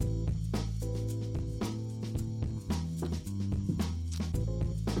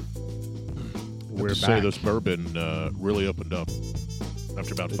We're to say back. this bourbon really opened up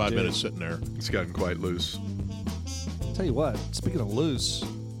after about 5 minutes sitting there. It's gotten quite loose. Tell you what, speaking of loose,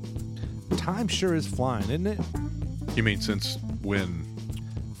 time sure is flying, isn't it? You mean since when?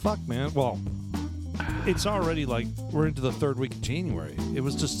 Fuck, man. Well, it's already like we're into the third week of January. It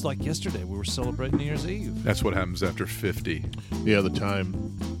was just like yesterday. We were celebrating New Year's Eve. That's what happens after 50. Yeah, the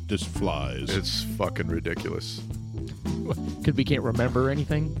time just flies. It's fucking ridiculous. Because we can't remember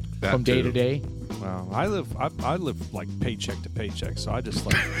anything That from day too. to day. Wow, I live like paycheck to paycheck, so I just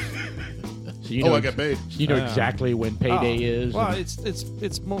like. So you know, I got paid. You know exactly when payday is. Well, and-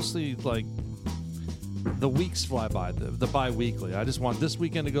 it's mostly like the weeks fly by, the bi-weekly. I just want this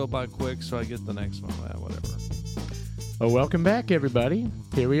weekend to go by quick, so I get the next one. Whatever. Oh, welcome back, everybody.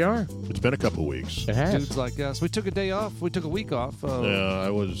 Here we are. It's been a couple weeks. It has. Dudes like us. We took a day off. We took a week off. I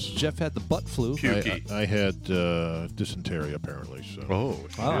was. Jeff had the butt flu. Pukey. I had dysentery apparently. So Oh,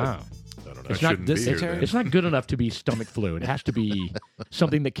 Wow. I don't know. It's not shouldn't be here dysentery? then. It's not good enough to be stomach flu. It has to be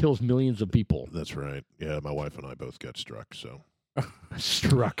something that kills millions of people. That's right. Yeah, my wife and I both got struck. So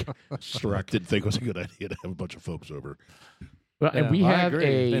Struck. didn't think it was a good idea to have a bunch of folks over. Well, and Yeah, we I have agree.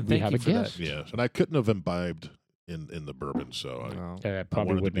 a And we thank have you a for that. guest. Yes, and I couldn't have imbibed in the bourbon, so No. I I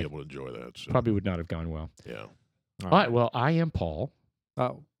probably wanted to be would able to enjoy that. So probably would not have gone well. yeah. All right. Well, I am Paul,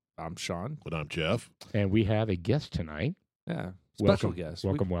 Oh, I'm Sean. But I'm Jeff. and we have a guest tonight. Yeah. Special Welcome. guest.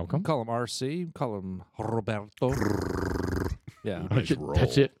 Welcome, We welcome. call him RC. We call him Roberto. Yeah. Nice roll.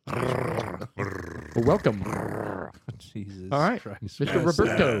 That's it. Well, welcome, Jesus. All right. Christ. Mr.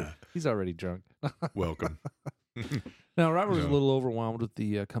 Roberto. He's already drunk. Welcome. Now, Robert was a Yeah. little overwhelmed with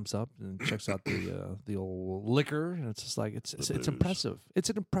the comes up and checks out the old liquor, and it's just like it's booze. impressive. It's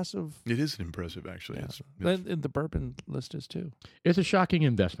an impressive. It is impressive, actually. Yeah. It's- And the bourbon list is too. It's a shocking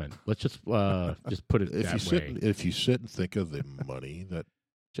investment. Let's just put it If that you sit, way. if you sit and think of the money that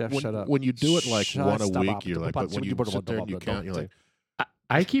Jeff, when, shut up. when you do it like Shut one a up. week, you're like, but when you sit there and you count, you're like,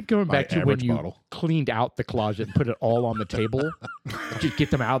 I keep going My back to when average you bottle. cleaned out the closet and put it all on the table. Just get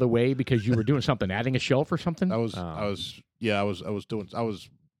them out of the way because you were doing something, adding a shelf or something. I was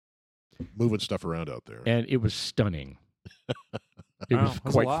moving stuff around out there. And it was stunning. It Wow, was that's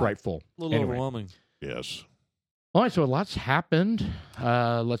a quite lot. frightful. A little Anyway. overwhelming. Yes. All right, so a lot's happened.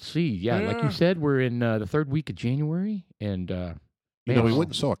 Let's see. Yeah, like Yeah. you said, we're in the third week of January, and You know, man, we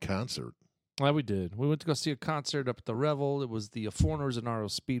went and saw a concert. Yeah, we did. We went to go see a concert up at the Revel. It was the Foreigners and RO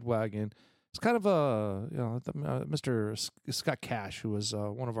Speedwagon. It's kind of Mr. Scott Cash, who was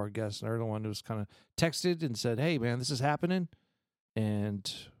one of our guests, and the one who was kind of texted and said, "Hey, man, this is happening,"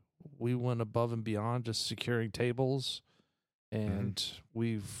 and we went above and beyond just securing tables, and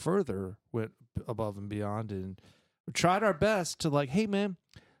we further went above and beyond and tried our best to like, "Hey, man,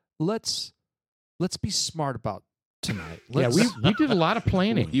 let's be smart about tonight. yeah, Let's, we did a lot of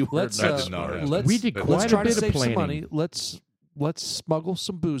planning. You were let's not did not smart. happen. let's We did let's quite let's a try to bit of save some planning. money. Let's smuggle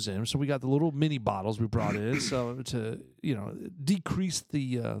some booze in. So we got the little mini bottles we brought in, so to decrease the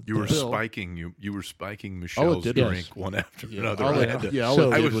You the were bill. spiking. You were spiking Michelle's did it? drink Yes. one after Yeah, another. all I I had had to- yeah, all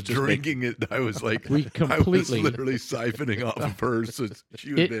So- I I did was just make- drinking it. I was like, We I completely- was literally siphoning off of her. So she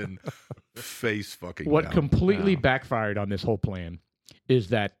had been face fucking. What down. completely Wow. backfired on this whole plan is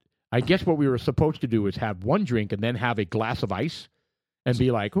that I guess what we were supposed to do is have one drink and then have a glass of ice and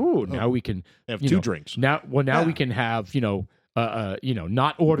be like, "Ooh, now we can have you two know, drinks. now we Yeah. can have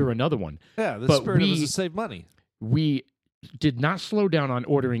not order another one." Yeah, the But spirit was we- to save money. We did not slow down on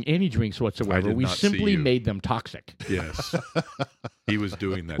ordering any drinks whatsoever. did We not see simply you. made them toxic. Yes, he was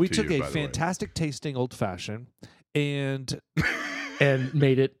doing that. We to took you, a by the way. fantastic tasting old fashioned, and And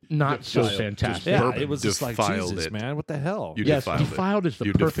made it not so Defiled. fantastic. Just yeah, bourbon it was just like defiled Jesus, it. man, what the hell? You Yes, defiled it. defiled is the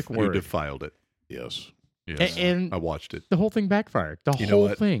You perfect You word. defiled it. Yes. Yes. And I watched it. the whole thing backfired. The You know whole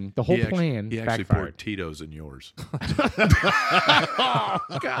what? thing, the whole He plan He actually backfired. poured Tito's in yours. Oh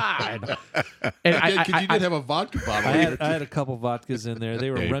God! And Because you did have a vodka bottle. I had a couple vodkas in there. They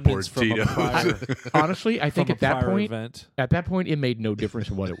were Yeah, he remnants poured from a Tito's. prior, honestly, I think from at that a prior point, event. it made no difference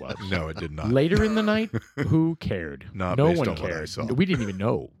what it was. No, it did not. Later in the night, who cared? Not no based one on what I cared. saw. We didn't even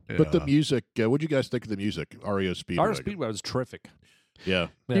know. But the Yeah. music, what'd you guys think of the music? REO Speedwagon. Our Speedway was terrific. Yeah.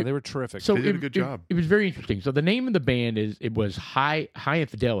 Yeah, they were terrific. So They did it, a good it- job. It was very interesting. So the name of the band was High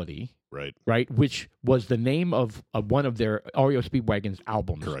Infidelity, Right. right? Which was the name of one of their REO Speedwagon's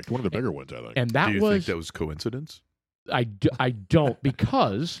albums. Correct. One of the bigger ones, I think. And Do that you was think that was coincidence? I don't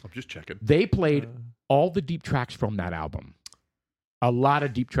because I'm just checking. they played all the deep tracks from that album. A lot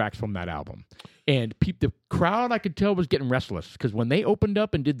of deep tracks from that album. And the crowd, I could tell, was getting restless because when they opened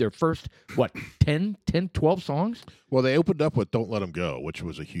up and did their first, 10, 12 songs, Well, they opened up with Don't Let 'Em Go, which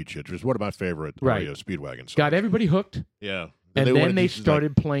was a huge hit. It was one of my favorite Right. REO Speedwagon songs. got everybody hooked. Yeah. And they then wanted they to,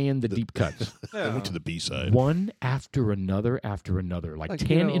 started playing the deep cuts. They went to the B side. One after another, like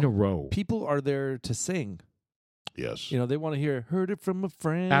 10 in a row. People are there to sing. Yes. They want to hear "Heard It From a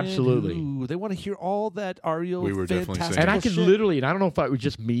Friend." Absolutely. Ooh, they want to hear all that REO. We were definitely fantastical And I could shit. literally, and I don't know if it was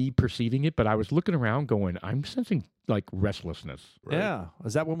just me perceiving it, but I was looking around going, I'm sensing like restlessness. Right. Yeah.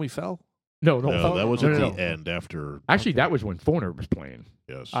 Is that when we fell? No, No, that was no, at no, the no. end after. Actually, that was when Foreigner was playing.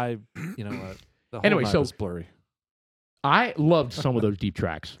 Yes. You know what? The whole Anyway, night so- was blurry. I loved some of those deep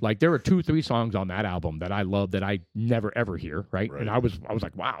tracks. Like there were 2-3 songs on that album that I loved that I never ever hear, right? Right. And I was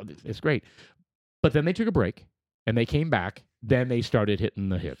like, wow, it's great. But then they took a break and they came back. Then they started hitting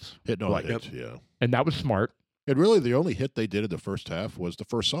the hits, Hitting all Like- the hits, yeah. and that was smart. And really, the only hit they did in the first half was the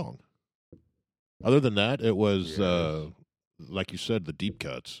first song. Other than that, it was, like you said, the deep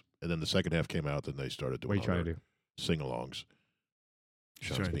cuts. And then the second half came out, and they started What are doing you trying to do? sing-alongs.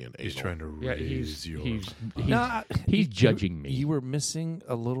 Sean's being He's anal. trying to Yeah, raise your. he's judging me. You were missing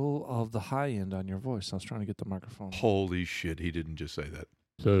a little of the high end on your voice. I was trying to get the microphone. Holy shit! He didn't just say that.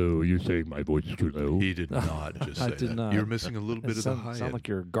 So you're saying my voice is too low? He did not just say I did that. not. You're missing a little bit of the high Sound end. like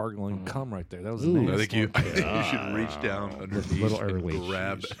you're gargling cum right there. That was Ooh. nasty. I think you should reach down Wow. underneath A little early. and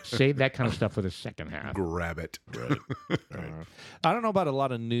grab Save that kind of stuff for the second half. grab it. Right. Right. I don't know about a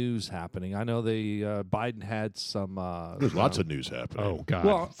lot of news happening. I know Biden had some. There's lots of news happening. Oh God!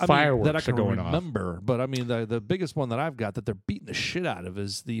 Well, I mean, Fireworks that I can are going off. remember, but I mean the biggest one that I've got that they're beating the shit out of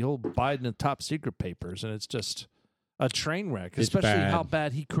is the whole Biden and top secret papers, and it's just a train wreck. It's Especially bad. how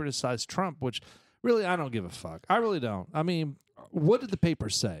bad he criticized Trump, which really I don't give a fuck. I really don't. I mean, what did the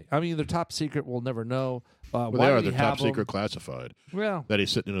papers say? I mean, they're top secret. We'll never know. Well, why they are. would he They're have top secret them? classified. Well, That he's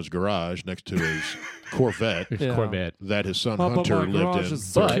sitting in his garage next to his Corvette His Yeah. Corvette. that his son Oh, but Hunter my lived garage in is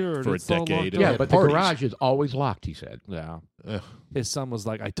secured. for a It's all decade. locked and Yeah, had but parties. the garage is always locked. He said. yeah. Eh, His son was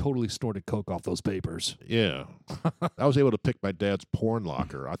like, I totally snorted coke off those papers. yeah. I was able to pick my dad's porn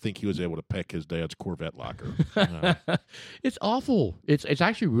locker. I think he was able to pick his dad's Corvette locker. It's awful. It's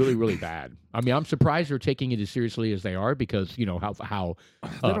actually really really bad. I mean, I'm surprised they're taking it as seriously as they are because you know how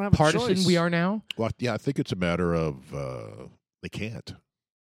don't have a partisan choice. we are now. Well, yeah, I think it's a matter of they can't.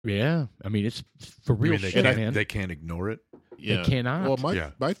 Yeah, I mean it's for I real mean, shit, man. they can't ignore it. Yeah. cannot. Well,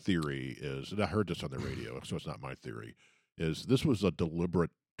 Yeah. my theory is, and I heard this on the radio, so it's not my theory, is this was a deliberate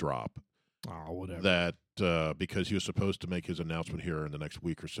drop Oh, whatever. that because he was supposed to make his announcement here in the next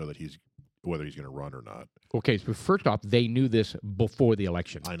week or so that whether he's going to run or not. Okay, so first off, they knew this before the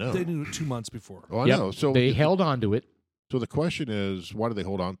election. I know. They knew it 2 months before. Oh, I Yep, know. So they held on to it. So the question is, why do they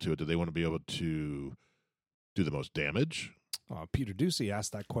hold on to it? Do they want to be able to do the most damage? Peter Ducey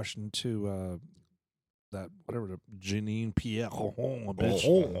asked that question to Janine Pierre.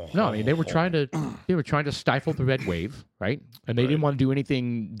 No, I mean they were trying to stifle the red wave, right? And they didn't want to do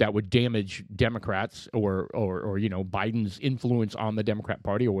anything that would damage Democrats or you know Biden's influence on the Democrat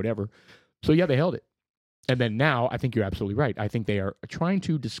Party or whatever. So yeah, they held it. And then now, I think you're absolutely right. I think they are trying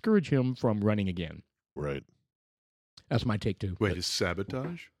to discourage him from running again. Right. That's my take too. Wait, is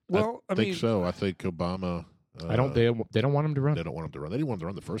sabotage? Well, I think so. I think Obama. I don't. They don't want him to run. They don't want him to run. They didn't want him to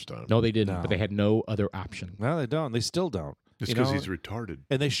run the first time. No, they didn't. No. But they had no other option. No, they don't. They still don't. It's You because know- he's retarded.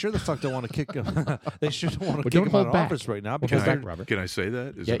 And they sure the fuck don't want to kick him. They sure don't want to Well, kick don't him out hold of back. office right now Well, because hold they're back, Robert. Can I say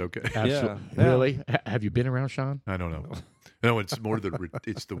that? Is Yeah, it okay? Absolutely. Yeah. Really? Have you been around Sean? I don't know. No, it's more the.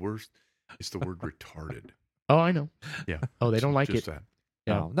 It's the worst. It's the word retarded. Oh, I know. Yeah. Oh, they don't like Just it. that.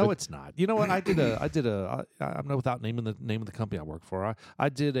 Yeah. No, it's not. You know what? I'm not without naming the name of the company I work for. I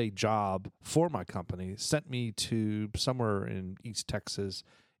did a job for my company, sent me to somewhere in East Texas,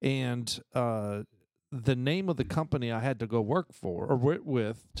 and the name of the company I had to go work for or with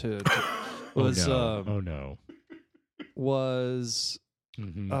was oh no. was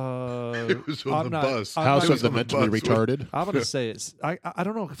Mhm. It was on I'm the not- bus. I'm House not- of the on the mentally bus. retarded. I'm gonna say it's. I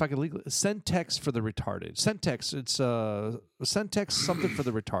don't know if I can legally Centex for the retarded. Centex. It's Centex something for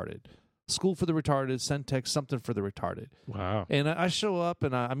the retarded. School for the retarded. Centex something for the retarded. Wow. And I show up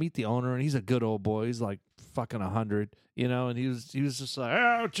and I meet the owner and he's a good old boy. He's like fucking 100, you know. And he was just like,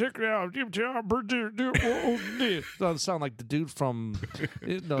 oh, check it out. Doesn't sound like the dude from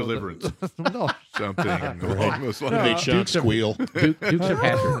Deliverance. no, Something along those They lines. made Sean squeal. Dukes of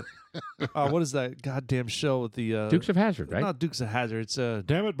Hazzard. what is that goddamn show with the Dukes of Hazzard, right? Not Dukes of Hazzard. It's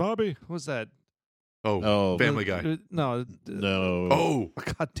damn it, Bobby. What's that? Oh, Family Guy. No. No. Oh,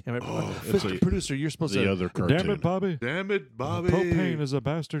 God damn it. it's Mr. a- Producer, you're supposed The to. other cartoon. Bobby. damn it, Bobby. Propane is a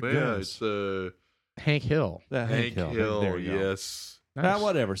bastard Yeah, gas. it's Hank Hill. Hank Hill. There you go. Yes. Nice.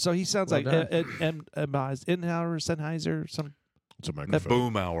 Whatever. So he sounds Well like done. Sennheiser, some It's a microphone.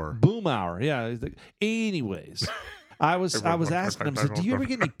 Boom hour. boom hour. Yeah. Anyways, I was asking him, so do you ever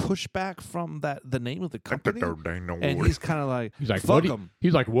get any pushback from the name of the company? And he's kind of like, fuck them.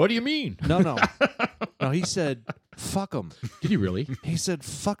 He's like, what do you mean? No. He said, fuck them. Did he really? He said,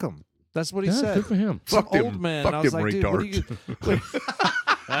 fuck them. That's what he Yeah, said. good for him. Some Fuck them- old man. fuck I was them like, dude, what are you?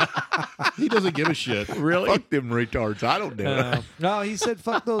 He doesn't give a shit. Really? Fuck them retards. I don't know. No, he said,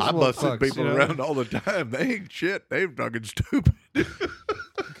 fuck those I little busted fucks, people you know? around all the time. They ain't shit. They fucking stupid.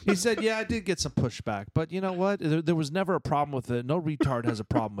 He said, yeah, I did get some pushback, but you know what? There was never a problem with it. No retard has a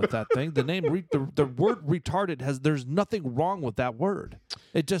problem with that thing. The name, the word retarded there's nothing wrong with that word.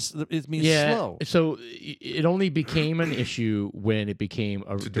 It means slow. So it only became an issue when it became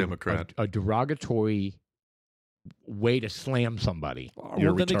a Democrat. a derogatory way to slam somebody.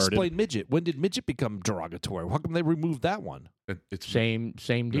 You're Well, then retarded. explain midget. When did midget become derogatory? How come they removed that one? It's Same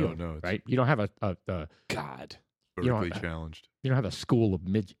deal, No, it's right? You don't have a God. vertically you know, challenged. you don't have a school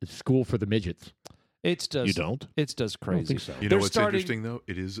for the midgets. It's just You don't? It's just I don't crazy. think so. You know They're what's starting- interesting though?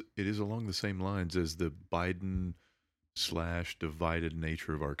 It is along the same lines as the Biden / divided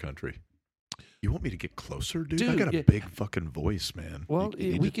nature of our country. You want me to get closer, dude? I Dude, got a yeah. big fucking voice, man. Well,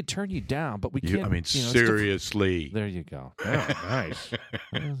 You need we to- could turn you down, but we You- can't. I mean, it's different. seriously. There you go. Oh, nice.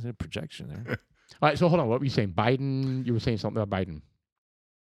 There's a projection there. All right, so hold on. What were you saying? Biden? You were saying something about Biden.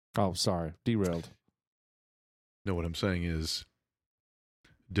 Oh, sorry, derailed. No, what I'm saying is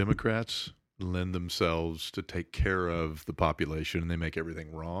Democrats lend themselves to take care of the population and they make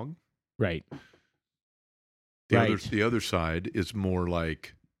everything wrong. Right. The Right. other side is more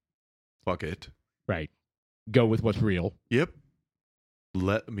like, fuck it. Right. Go with what's real. Yep.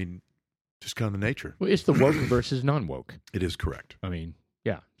 Just kind of the nature. Well, it's the woke versus non-woke. It is correct. I mean,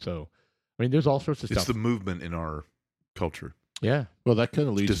 yeah. So, I mean, there's all sorts of It's stuff. the movement in our culture. Yeah. Well, that kind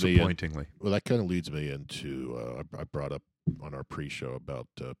of leads me. Disappointingly. Well, that kind of leads me into. I brought up on our pre-show about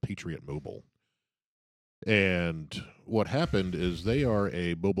Patriot Mobile, and what happened is they are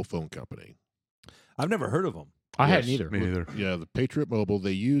a mobile phone company. I've never heard of them. I Yes. hadn't either. Me neither. Yeah, the Patriot Mobile.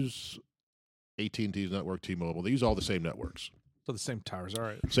 They use AT&T's network, T-Mobile. They use all the same networks, So the same towers. All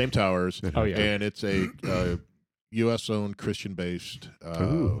right. same towers, Oh, yeah. and it's a U.S.-owned, Christian-based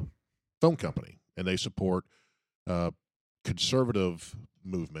Ooh. phone company, and they support conservative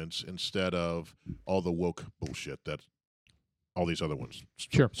movements instead of all the woke bullshit that all these other ones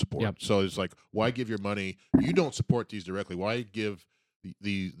support. Yep. So it's like, why give your money? You don't support these directly. Why give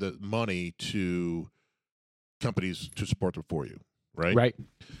the money to companies to support them for you? Right. Right.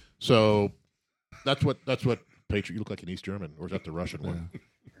 So that's what Patriot. You look like an East German, or is that the Russian one?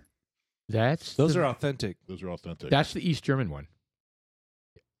 That's Those the, are authentic. Those are authentic. That's the East German one.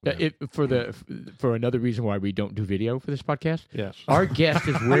 Yeah. For another reason why we don't do video for this podcast, Yes. our guest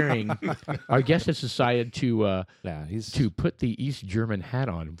is wearing. Our guest has decided to Yeah, he's put the East German hat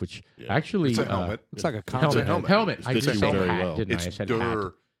on, which Yeah. actually It's a helmet. It's like a helmet. concert. Helmet. I Fits did you say very hat, well. didn't I? I It's said hat.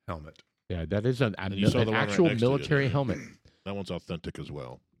 Der helmet. Yeah, that is an you saw the one right actual next to you, military didn't you? helmet. That one's authentic as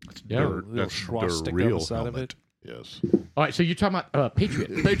well. Yeah. Der, Little that's swastika the on real the side of helmet. Yes. All right, so you're talking about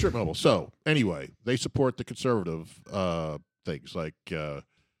Patriot. Patriot Mobile. So anyway, they support the conservative things like,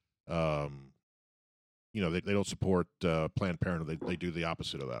 they don't support Planned Parenthood. They do the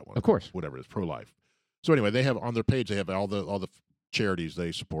opposite of that one. Of course. Whatever it is, pro-life. So anyway, they have on their page. They have all the charities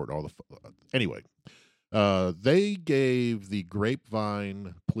they support. Anyway, they gave the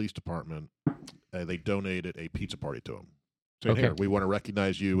Grapevine Police Department. They donated a pizza party to them. Saying, Okay. here, we want to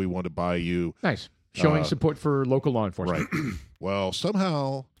recognize you. We want to buy you. Nice. Showing Uh, support for local law enforcement. Right. Well,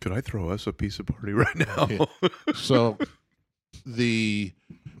 somehow, Could I throw us a piece of party right now? Yeah. so the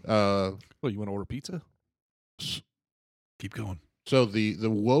Well, you want to order pizza? Keep going. so the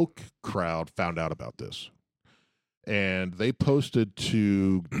woke crowd found out about this, and they posted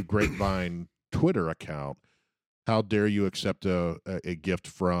to the Grapevine Twitter account, "How dare you accept a gift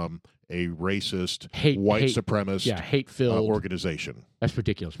from a racist, white hate- supremacist Yeah, hate-filled. organization?" That's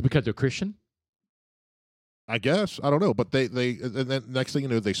ridiculous. Because they're Christian? I guess I don't know, but they and then next thing you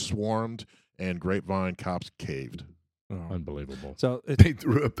know, they swarmed, and Grapevine cops caved. Unbelievable. So it, They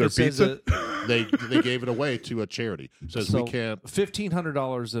threw up their it says pizza. They gave it away to a charity. Says So- we can't.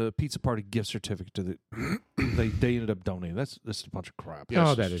 $1,500 a pizza party gift certificate to the. they ended up donating. That's a bunch of crap. Yes.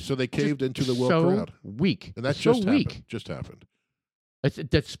 Oh, that is so they caved into the woke so crowd, weak. and that's It's so just weak. happened. Just happened.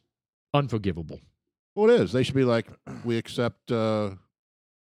 That's unforgivable. Well, it is. They should be like, we accept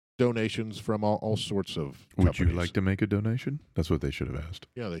donations from all sorts of. Would you companies. like to make a donation? That's what they should have asked.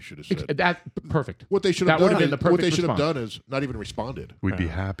 Yeah, they should have said. That perfect. What they should that have would done. have been the What they perfect should have response. done is not even responded. We'd be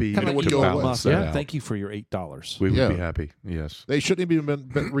happy Kind of would like go you away. Elon Musk. Yeah. Thank you for your $8. We would Yeah. be happy. Yes. They shouldn't even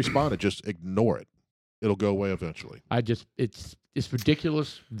been responded. Just ignore it. It'll go away eventually. It's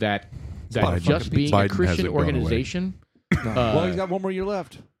ridiculous that that Biden- just being Biden a Christian hasn't gone away. organization. Well, he's got one more year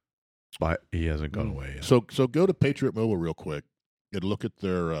left. But he hasn't gone away yet. So go to Patriot Mobile real quick and look at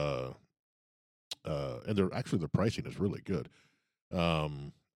their and their pricing is really good.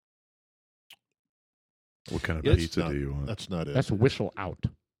 What kind of It's pizza do you want? That's not it. That's Whistle Out.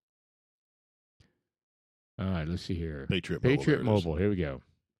 All right, let's see here. Patriot Mobile. Patriot there it is. Mobile. Here we go.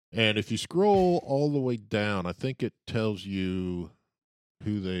 And if you scroll all the way down, I think it tells you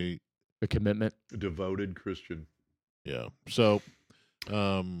who they. The commitment. Devoted Christian. Yeah. So,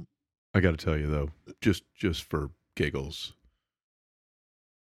 I got to tell you though, just for giggles,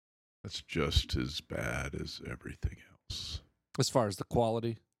 that's just as bad as everything else. As far as the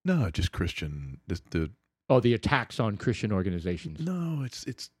quality. No, just Christian. The attacks on Christian organizations. No,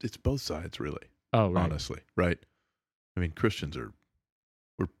 it's both sides really. Oh, right. Honestly, right? I mean, Christians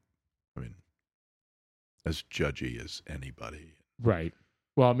we're as judgy as anybody. Right.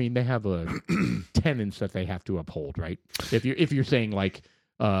 Well, I mean, they have tenets that they have to uphold, right? If you're saying like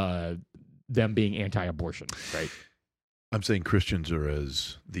them being anti-abortion, right? I'm saying Christians are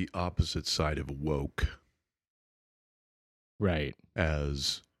as the opposite side of woke, Right.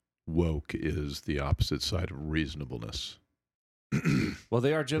 as woke is the opposite side of reasonableness. Well,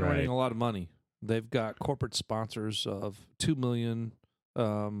 they are generating Right. a lot of money. They've got corporate sponsors of $2 million.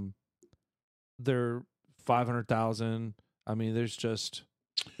 They're 500,000. I mean,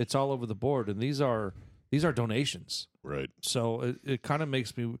 it's all over the board, and these are donations. right. So it kind of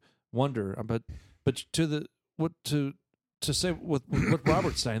makes me wonder. But to say what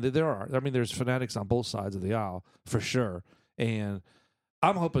Robert's saying, that there's fanatics on both sides of the aisle for sure, and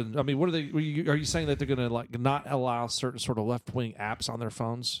I'm hoping. I mean, what are they? Are you saying that they're going to like not allow certain sort of left wing apps on their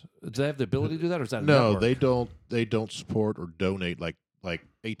phones? Do they have the ability to do that, or is that a No, network? they don't. They don't support or donate like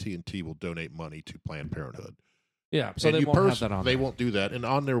AT&T will donate money to Planned Parenthood. Yeah, so And they you won't have that on. They there. won't do that. And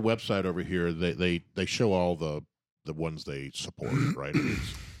on their website over here, they show all the ones they support. Right,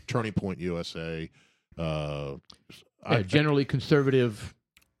 it's Turning Point USA. Generally conservative.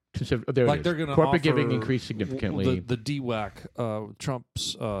 There Like it is. they're going to corporate offer giving increased significantly. The DWAC,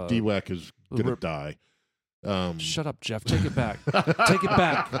 Trump's. DWAC is going to rip- die. Shut up, Jeff. Take it back. Take it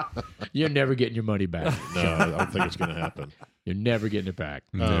back. You're never getting your money back. No, I don't think it's going to happen. You're never getting it back.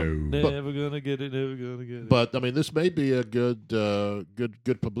 No. Never gonna get it. Never gonna get it. But I mean, this may be a good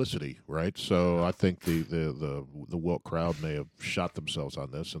publicity, right? So I think the woke crowd may have shot themselves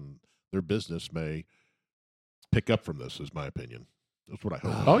on this, and their business may pick up from this. Is my opinion. That's what I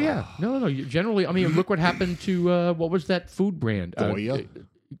hope. Oh yeah, no. Generally, I mean, look what happened to what was that food brand? Goya?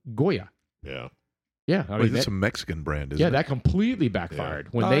 Goya. Yeah. Yeah, I Wait, mean, that's a Mexican brand, isn't yeah, it? that completely backfired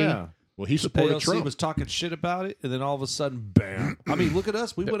when Oh, they. yeah. Well, he supported AOC Trump. was talking shit about it, and then all of a sudden, bam! I mean, look at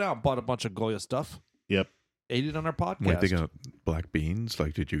us. We went out and bought a bunch of Goya stuff. Yep. Ate it on our podcast. Wait, they got black beans?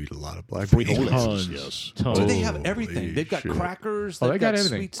 Like, did you eat a lot of black Frijoles, beans? Tons. yes. Tons. Dude, they have Holy everything. They've got shit. crackers. Oh, They've they got got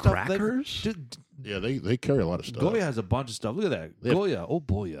everything. sweet stuff. Crackers? Dude, Yeah, they carry a lot of stuff. Goya has a bunch of stuff. Look at that. They have- Goya. Oh,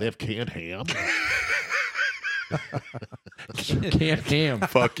 boy. They have canned ham. Canned ham.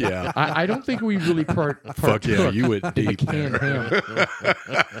 Fuck yeah. I don't think we really Fuck yeah, you went in the deep canned there.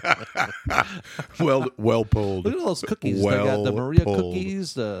 ham. well pulled. Look at all those cookies. They got the Well Maria pulled.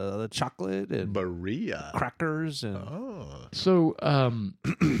 cookies, the chocolate, and Maria. crackers. And Oh. So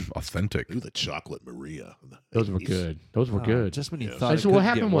Authentic. Ooh, the chocolate Maria. those were good. Those were good. Just when you Yeah. thought And it so what couldn't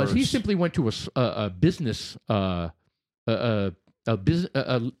happened get was he worse. simply went to a business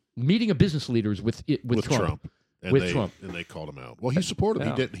meeting of business leaders with Trump. And With they, Trump. and they called him out. Well, he supported.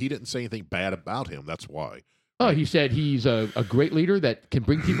 Yeah. He didn't say anything bad about him. That's why. Oh, he said he's a great leader that can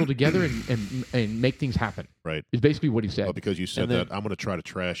bring people together and make things happen. Right. Is basically what he said. Well, because you said And then- that I'm going to try to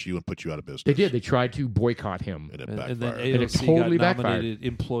trash you and put you out of business. They did. They tried to boycott him. And it and backfired. then And it AOC totally got backfired. nominated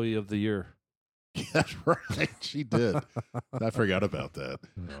Employee of the Year. That's right. She did. I forgot about that.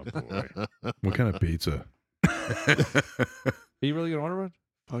 Oh, boy. What kind of pizza? Are you really gonna order one?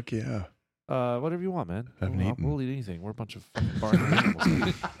 Fuck yeah. Whatever you want, man. Haven't eaten. We'll eat anything. We're a bunch of barnyard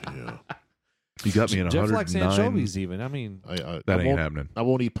animals. Yeah. You got me in Jeff likes 109. anchovies. Even. I mean, I That ain't won't, happening. I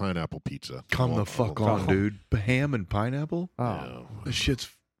won't eat pineapple pizza. Come I the won't- fuck I won't- on, dude. Ham and pineapple? oh, This shit's...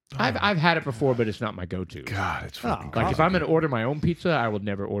 I've had it before, but it's not my go-to. God, it's fucking... Like if I'm going to order my own pizza, I will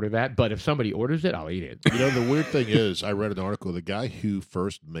never order that. But if somebody orders it, I'll eat it. You know, the weird thing is, I read an article. The guy who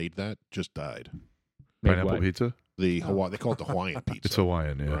first made that just died. Make Pineapple what? pizza? They call it the Hawaiian pizza. It's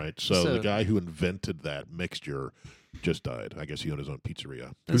Hawaiian, yeah. Right. So So- the guy who invented that mixture just died. I guess he owned his own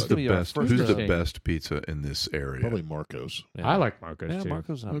pizzeria. This Who's is the gonna be our best? first Who's the mistake. best pizza in this area? Probably Marco's. yeah. I like Marcos Yeah, too.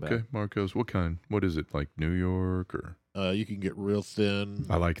 Marco's not Okay, bad. Marco's. What kind? What is it? Like New York or You can get real thin.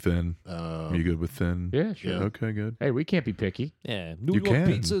 I like thin. You good with thin? Yeah, sure. Yeah. Okay, good. Hey, we can't be picky. Yeah, New You York can.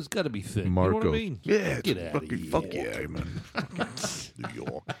 pizza's got to be thin. You know what I Marco. mean? Yeah, Get out of fucking here. fuck yeah, man. New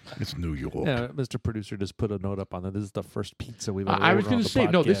York. It's New York. Yeah, Mr. Producer just put a note up on that. This is the first pizza we've ever I was ordered on going the to say,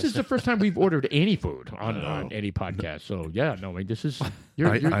 no, this podcast. is the first time we've ordered any food on No. any podcast. So, yeah, no, I mean, this is, you're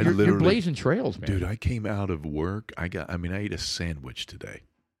I you're literally- blazing trails, man. Dude, I came out of work. I ate a sandwich today.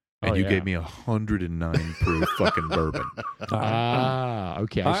 And Oh, you yeah. gave me 109 proof fucking bourbon. Ah,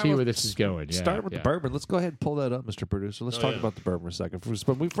 okay. All I right, see well, where this is going. Yeah, Start with yeah. the bourbon. Let's go ahead and pull that up, Mr. Producer. Let's Oh, talk yeah. about the bourbon for a second.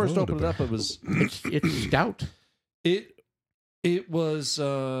 When we first Oh, opened the it up, it was It's stout. it was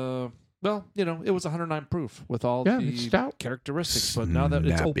well, you know, it was 109 proof with all Yeah, it's the stout. characteristics. But now that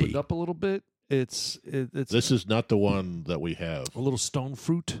it's Snappy. opened up a little bit, it's This is not the one that we have. a little stone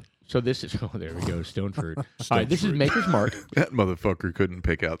fruit. So this is, oh, there we go, stone fruit. All Stone right, this is fruit. Maker's Mark. That motherfucker couldn't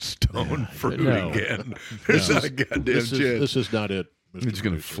pick out stone fruit No. again. There's No. not a goddamn This chance. is not it. Mr. He's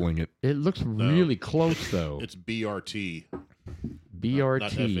going to Producer. fling it. It looks really close, though. It's BRT. BRT.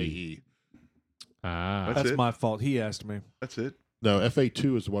 Not FAE. Ah, That's That's it? my fault. He asked me. That's it. No,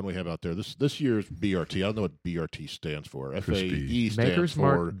 FA2 is the one we have out there. This year's BRT. I don't know what BRT stands for. FAE stands Maker's for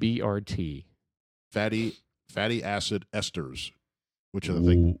Mark BRT. fatty acid esters, which are the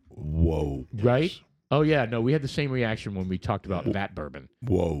thing. Whoa. Right? Oh, yeah. No, we had the same reaction when we talked about that bourbon.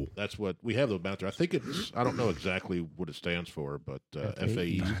 Whoa. That's what we have them out there. I think it's. I don't know exactly what it stands for, but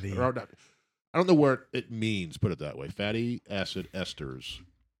FAE. Fatty. Or not, I don't know what it means. Put it that way. Fatty acid esters.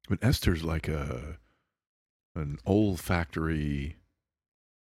 But Esther's like an olfactory.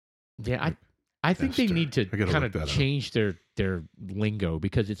 Yeah, I think they Ester. need to I gotta kind look that of up. change their lingo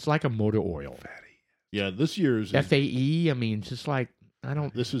because it's like a motor oil. Fatty. Yeah, this year's. Is, FAE, I mean, it's just like, I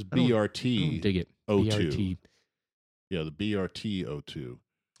don't this is I don't BRT. dig it. O2. BRT. Yeah, the BRT O2.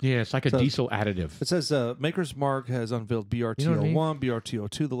 Yeah, it's like a So- diesel additive. It says Maker's Mark has unveiled BRT01, You know what I mean?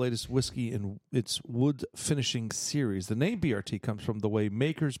 BRT02, the latest whiskey in its wood finishing series. The name BRT comes from the way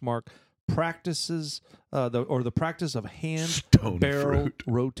Maker's Mark practices the practice of hand Stone barrel fruit.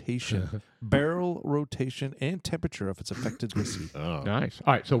 rotation, barrel rotation, and temperature of its affected whiskey. Oh, Nice.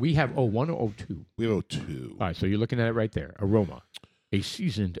 All right, so we have 01 or 02. we have O2. All right, so you're looking at it right there. Aroma. A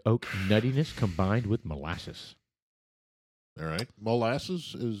seasoned oak nuttiness combined with molasses. All right,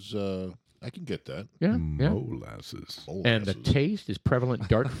 molasses is. I can get that. Yeah, yeah. Molasses. And the Molasses. taste is prevalent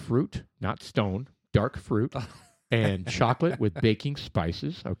dark fruit, not stone, dark fruit, and chocolate with baking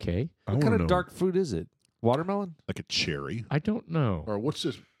spices. Okay. I What wanna kind of know- dark fruit is it? Watermelon? like a cherry, I don't know. or what's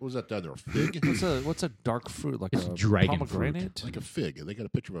this? What was that down there? A fig? What's a dark fruit? Like It's a dragon pomegranate? like a fig. They got a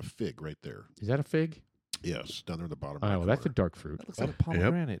picture of a fig right there. Is that a fig? Yes, down there in the bottom. Oh, right well, that's a corner. dark fruit. That looks like a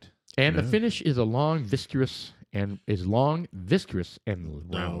pomegranate. And the Yeah. finish is a long, viscous, and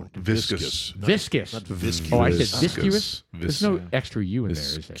No, round. Viscous. Viscous. Not viscous. Oh, I said Viscous. viscous? There's no extra U in there,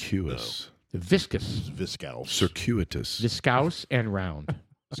 is there? Viscous. Viscous. Viscous. Circuitous. Viscous and round.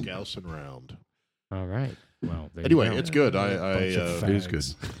 Scouse and round. All right. Well, there Anyway, you go. it's good. Bunch of It is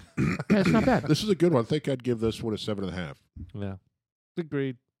fags. good. Yeah, it's not bad. This is a good one. I think I'd give this one a 7.5. Yeah.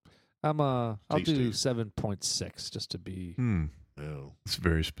 Agreed. I'll do Tasty. 7.6 just to be. Yeah. It's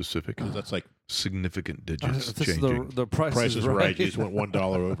very specific. 'Cause that's like Significant digits This is changing. the price, Price is right. You just went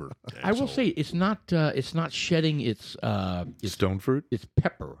 $1 over. I will say it's not shedding its Stone fruit? its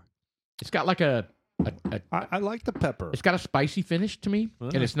pepper. It's got like a I like the pepper. it's got a spicy finish to me,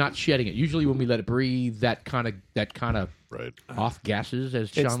 and it's not shedding it. Usually, when we let it breathe, that kind of right. off gases, as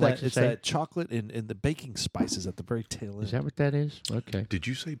It's Sean that, likes to it's say. that chocolate and the baking spices at the very tail end. Is that what that is? Okay. Did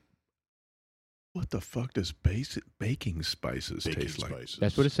you say what the fuck does baking spices Baking taste like? spices.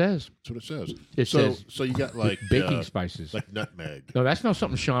 That's what it says. That's what it says. It so, says so you got like baking spices. like nutmeg. No, that's not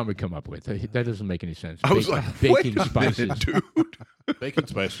something Sean would come up with. That doesn't make any sense. I was Ba- like, baking wait a spices. minute, dude. Baking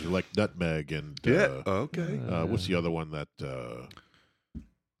spices are like nutmeg and Yeah. Okay. what's the other one that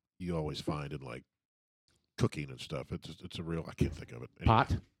you always find in like cooking and stuff? It's a real. I can't think of it. Anyway.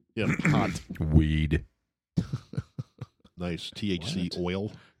 Pot. Yeah, pot. Weed. Nice THC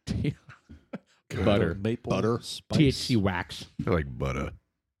oil. Butter. Maple Butter. spice. THC wax. I like butter.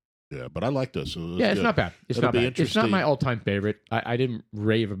 Yeah, but I like this. So Yeah, it's good. not bad. It's It'll not be bad. It's not interesting. my all-time favorite. I didn't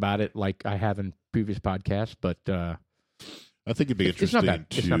rave about it like I have in previous podcasts, but I think it'd be It's not interesting bad.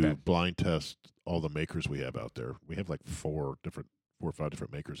 It's not to bad. blind test all the makers we have out there. We have like 4 or 5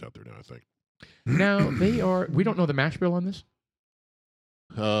 different makers out there now. I think. now they are. We don't know the mash bill on this,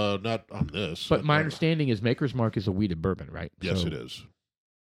 Not on this. but my understanding is Maker's Mark is a wheated bourbon, right? Yes, So- it is.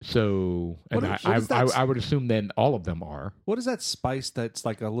 So, and What is that? I would assume then all of them are. What is that spice that's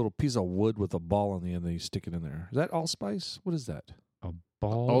like a little piece of wood with a ball on the end that you stick it in there? Is that allspice? What is that? A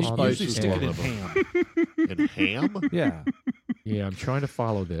ball. Allspice on the is Usually one stick it in of them. ham. And ham? Yeah. Yeah, I'm trying to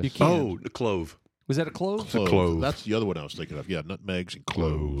follow this. You can't. Oh, the clove. Was that a clove? Clove. That's the other one I was thinking of. Yeah, nutmegs and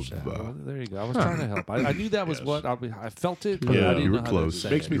cloves. Clove. Yeah, well, there you go. I was trying to help. I knew that was Yes. what I felt it, but Yeah, I didn't you were know how close. to say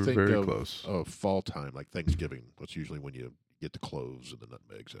Makes it. me You're think very of close. fall time, like Thanksgiving. That's usually when you get the cloves and the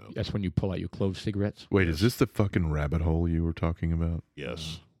nutmegs out. That's when you pull out your clove cigarettes. Wait, is this the fucking rabbit hole you were talking about?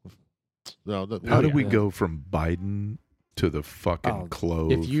 Yes. No, How did we yeah. go from Biden to the fucking Oh,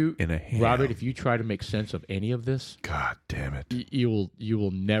 clove If you, in a ham? Robert, if you try to make sense of any of this, God damn it. you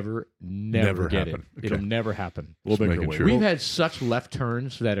will never Never get happen. it. It'll Okay. never happen. we'll Just make our making way. sure. We've had such left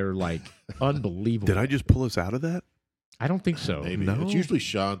turns that are like unbelievable. Did I just pull us out of that? I don't think so. Maybe. No. It's usually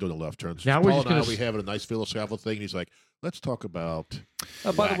Sean doing the left turns. Now we're Paul just and I, gonna we having a nice philosophical thing. And he's like, let's talk about.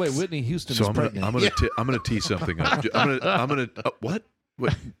 By the way, wax. Whitney Houston So is I'm pregnant. gonna tee something up. I'm gonna what?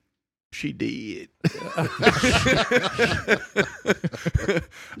 She did.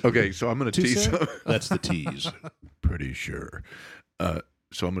 Okay, so I'm gonna tee Touche? some. That's the tease. Pretty sure.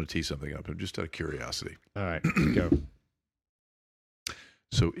 So I'm gonna tee something up, just out of curiosity. All right, go.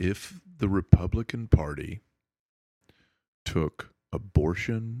 So if the Republican Party took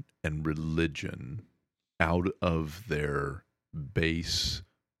abortion and religion out of their base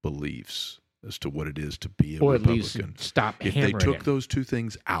beliefs as to what it is to be a Or at least Republican, stop if they hammering took it. those two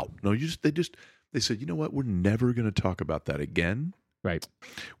things out, they said, you know what, we're never going to talk about that again. Right.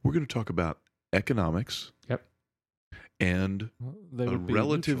 We're going to talk about economics. Yep. And They a would be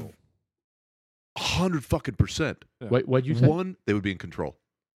relative neutral. 100% What'd you say? one, they would be in control.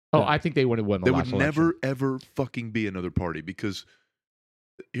 Oh, I think they would have won the There last would election. never ever fucking be another party, because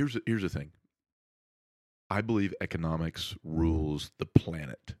here's the thing. I believe economics rules the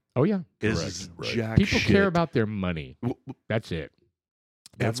planet. Oh yeah. It Correct. is Right. jack People shit. care about their money. W- w- That's it.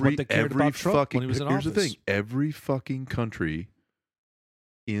 That's what they cared about Trump when he was in here's office. the thing. Every fucking country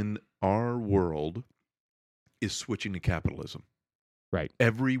in our world is switching to capitalism. Right.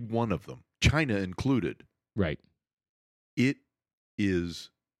 Every one of them, China included. Right. It is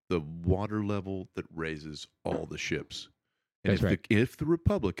the water level that raises all the ships. And That's right. if the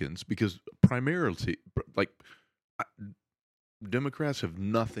Republicans, because primarily, like, Democrats have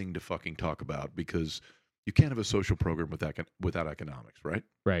nothing to fucking talk about, because you can't have a social program without economics, right?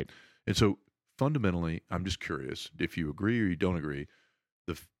 Right. And so fundamentally, I'm just curious if you agree or you don't agree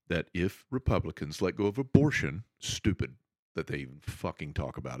that if Republicans let go of abortion, stupid that they even fucking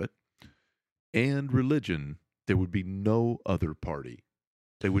talk about it, and religion, there would be no other party.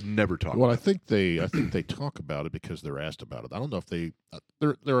 They would never talk Well, I about think they talk about it because they're asked about it. I don't know if they.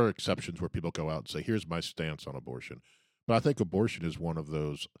 There are exceptions where people go out and say, "Here's my stance on abortion," but I think abortion is one of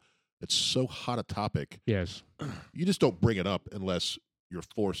those. It's so hot a topic, Yes. you just don't bring it up unless you're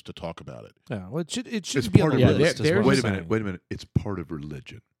forced to talk about it. Yeah, well, it should It's be on part the of list. is there's- what I'm Wait a saying. minute. Wait a minute. It's part of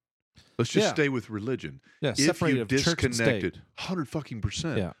religion. Let's just Yeah. stay with religion. Yeah, If separated you of church and state. disconnected,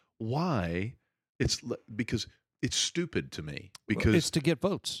 100%. Yeah. Why? Because it's stupid to me. Because It's to get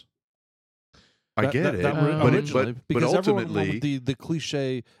votes. I get it, but originally, but because everyone ultimately, wanted the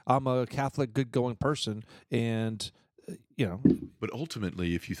cliche, I'm a Catholic, good-going person, and But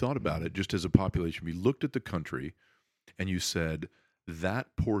ultimately, if you thought about it, just as a population, we looked at the country and you said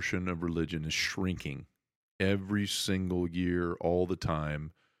that portion of religion is shrinking every single year, all the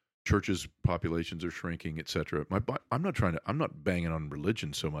time. Churches' populations are shrinking, etc. I'm not banging on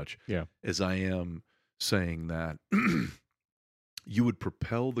religion so much as I am saying that you would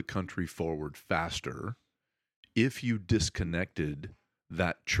propel the country forward faster if you disconnected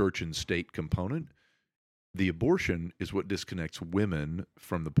that church and state component. The abortion is what disconnects women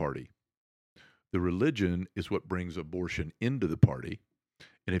from the party. The religion is what brings abortion into the party.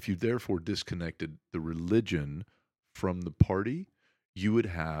 And if you therefore disconnected the religion from the party, you would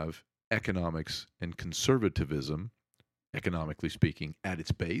have economics and conservatism, economically speaking, at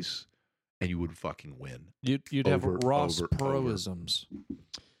its base, and you would fucking win. you'd have Over, Ross over, Perot-isms,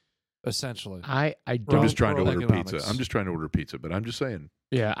 essentially. I I'm don't. just trying to order economics. pizza. I'm just trying to order pizza, but I'm just saying.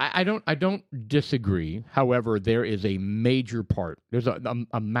 Yeah, I don't disagree. However, there is a major part. There's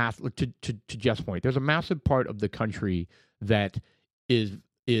a mass to Jeff's point. There's a massive part of the country that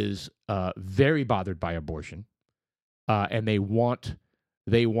is very bothered by abortion, and they want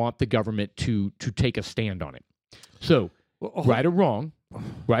the government to take a stand on it. So, right or wrong,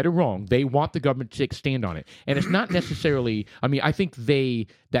 they want the government to take a stand on it, and it's not necessarily. I mean, I think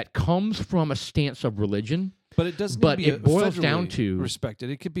that comes from a stance of religion. But it doesn't. But need to it be boils down federally to- respected.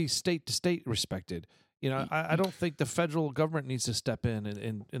 It could be state to state respected. I don't think the federal government needs to step in,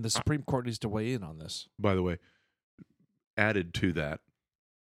 and the Supreme Court needs to weigh in on this. By the way, added to that,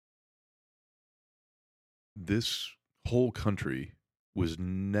 this whole country was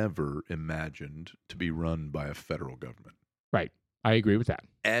never imagined to be run by a federal government. Right. I agree with that.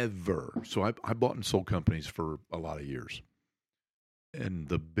 Ever. So I bought and sold companies for a lot of years. And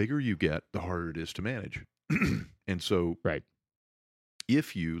the bigger you get, the harder it is to manage. And so Right.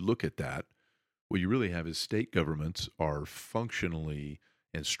 if you look at that, what you really have is state governments are functionally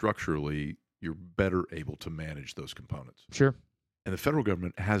and structurally, you're better able to manage those components. Sure. And the federal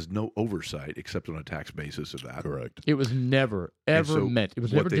government has no oversight except on a tax basis of that. Correct. It was never, ever so meant. It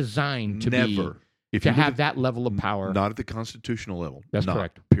was what never they- designed to Never. be, If to you look have at- that level of power. Not at the constitutional level. That's Not,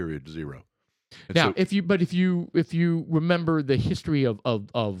 correct. Period. Zero. And Now, so- if you remember the history of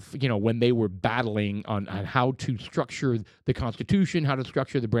when they were battling on how to structure the Constitution, how to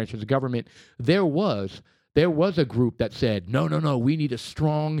structure the branches of government, there was a group that said, no, we need a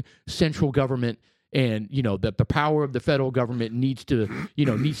strong central government, and that the power of the federal government needs to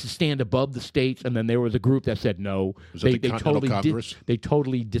stand above the states. And then there was a group that said no, Was that the Continental Congress? they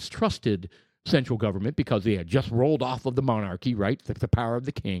totally distrusted central government because they had just rolled off of the monarchy, right? The power of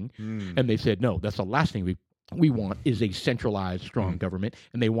the king. And they said, no, that's the last thing we want is a centralized, strong government.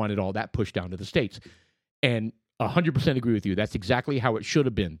 And they wanted all that pushed down to the states. And 100% agree with you. That's exactly how it should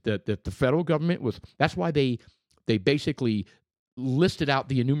have been. The federal government that's why they basically listed out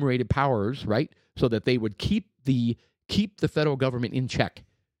the enumerated powers, right? So that they would keep the federal government in check.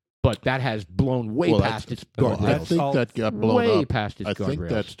 But that has blown way past its I guardrails. think that got blown way up. past its I think guardrails.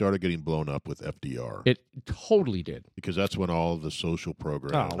 that started getting blown up with FDR It totally did. because that's when all of the social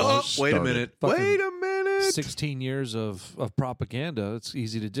programs. well, wait a started. minute. Fucking Wait a minute. 16 years of propaganda. It's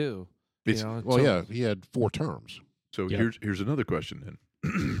easy to do. It's- Well, yeah, he had 4 terms. So Yep. here's another question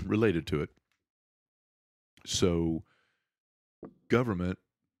then related to it. So government,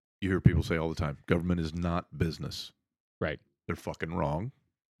 you hear people say all the time, government is not business. Right. They're fucking wrong.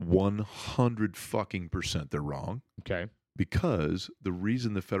 100% they're wrong, Okay. because the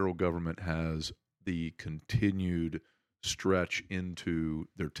reason the federal government has the continued stretch into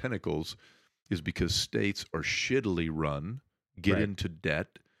their tentacles is because states are shittily run, get Right. into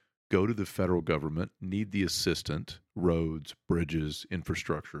debt, go to the federal government, need the assistant, roads, bridges,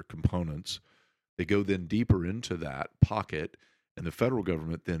 infrastructure, components. They go then deeper into that pocket, and the federal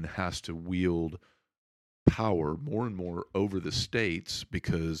government then has to wield power more and more over the states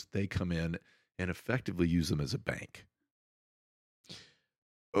because they come in and effectively use them as a bank.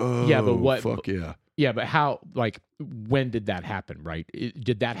 Oh, Yeah, but what- Fuck yeah. Yeah, but how? Like, when did that happen? Right?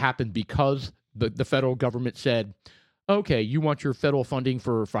 Did that happen because the federal government said, "Okay, you want your federal funding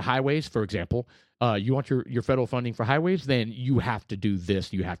for highways, for example? You want your federal funding for highways? Then you have to do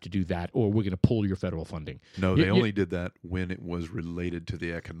this, you have to do that, or we're going to pull your federal funding." No, You- they you- only did that when it was related to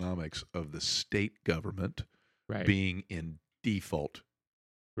the economics of the state government Right. being in default.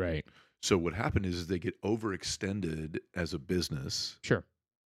 Right. So what happened is they get overextended as a business, Sure.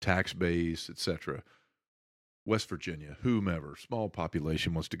 tax base, etc. West Virginia, whomever, small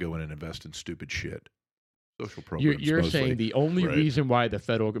population wants to go in and invest in stupid shit. Social programs. You're mostly. saying the only Right. reason why the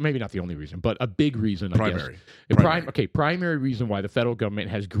federal, maybe not the only reason, but a big reason, I primary. guess. Primary reason why the federal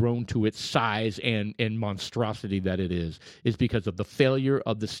government has grown to its size and monstrosity that it is because of the failure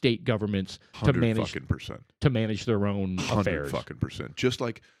of the state governments to 100% manage their own affairs. 100%. Just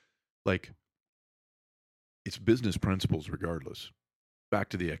like it's business principles regardless. Back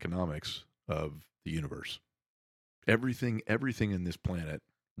to the economics of the universe. Everything in this planet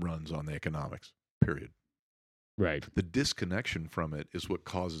runs on the economics, period. Right. The disconnection from it is what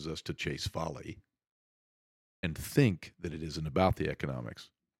causes us to chase folly and think that it isn't about the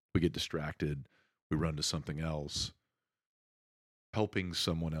economics. We get distracted. We run to something else, helping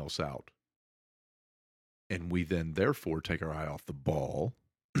someone else out. And we then, therefore, take our eye off the ball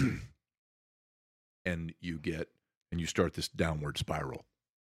and you start this downward spiral.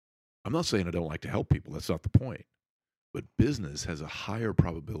 I'm not saying I don't like to help people. That's not the point. But business has a higher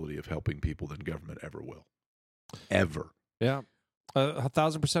probability of helping people than government ever will. Ever. Yeah,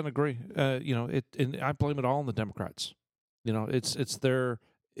 1,000% agree. And I blame it all on the Democrats. It's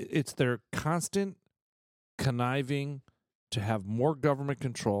their constant conniving to have more government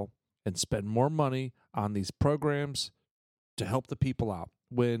control and spend more money on these programs to help the people out.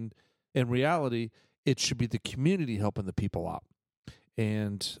 When in reality, it should be the community helping the people out,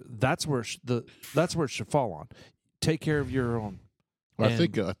 and that's where it should fall on. Take care of your own. Well, I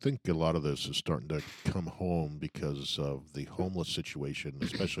And- think a lot of this is starting to come home because of the homeless situation,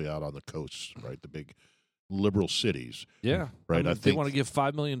 especially out on the coast, right? The big liberal cities, Yeah, right? I they think want to give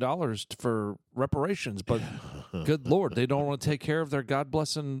 $5 million for reparations, but good Lord, they don't want to take care of their God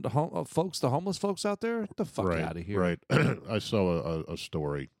blessing folks, the homeless folks out there. Get the fuck right, out of here! Right. I saw a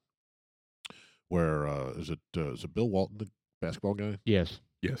story where is it Bill Walton, basketball guy. Yes.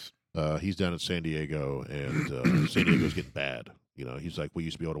 Yes. He's down in San Diego, and San Diego's getting bad. He's like, we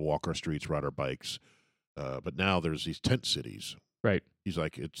used to be able to walk our streets, ride our bikes, but now there's these tent cities. Right. He's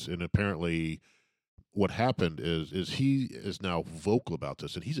like, and apparently what happened is he is now vocal about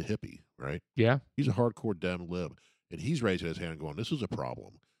this, and he's a hippie, right? Yeah. He's a hardcore Dem lib, and he's raising his hand going, this is a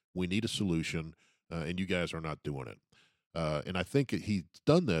problem. We need a solution, and you guys are not doing it. And I think he's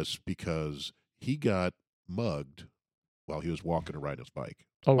done this because he got mugged while he was walking and riding his bike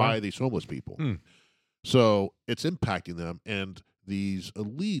by these homeless people. So it's impacting them, and these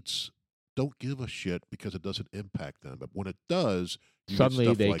elites don't give a shit because it doesn't impact them. But when it does, you suddenly get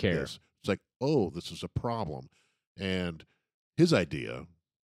stuff they like care. This. It's like, oh, this is a problem. And his idea,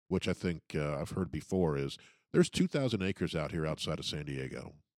 which I think I've heard before, is there's 2,000 acres out here outside of San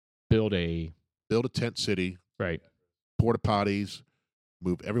Diego. Build a tent city, right. porta potties,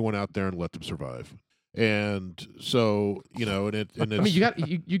 move everyone out there and let them survive. And so, and it's, I mean,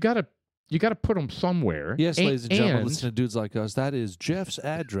 you got to put them somewhere. Yes, ladies and gentlemen, and listen to dudes like us. That is Jeff's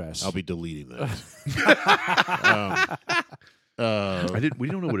address. I'll be deleting that. We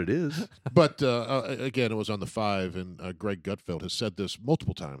don't know what it is. But again, it was on the 5, and Greg Gutfeld has said this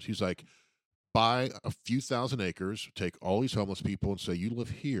multiple times. He's like, buy a few thousand acres, take all these homeless people, and say, you live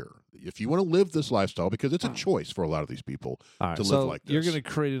here. If you want to live this lifestyle, because it's a choice for a lot of these people to live like this. You're going to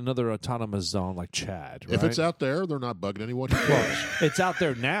create another autonomous zone like Chad, right? If it's out there, they're not bugging anyone. Who cares? It's out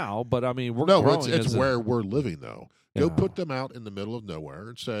there now, but I mean, we're no, growing. it's where we're living, though. Go Yeah. put them out in the middle of nowhere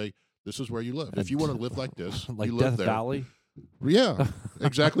and say, this is where you live. If you want to live like this, like you live Death there. Valley. Yeah,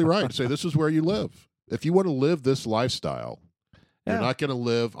 exactly right. Say, this is where you live. If you want to live this lifestyle, Yeah. you're not going to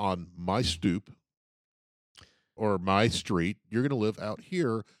live on my stoop or my street. You're going to live out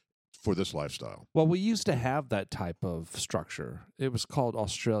here for this lifestyle. Well, we used to have that type of structure. It was called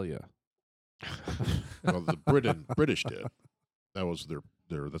Australia. Well, the British did. That was their.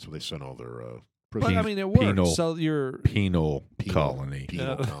 That's where they sent all their But prisoners. I mean, it worked. Penal. So you're Penal colony.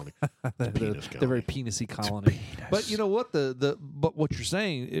 Penal Yeah. colony. the penis very colony. penisy colony. But you know what? But what you're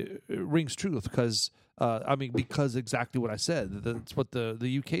saying it rings true because because exactly what I said. That's what the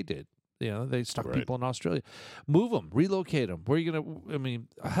UK did. They stuck Right. people in Australia. Move them, relocate them. Where are you going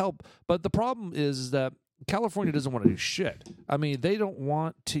to, help? But the problem is that California doesn't want to do shit. I mean, they don't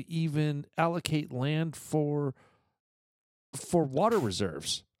want to even allocate land for water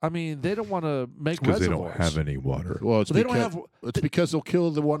reserves. I mean, they don't want to make Because they reservoirs. don't have any water. Well, it's They because, don't have. it's because they'll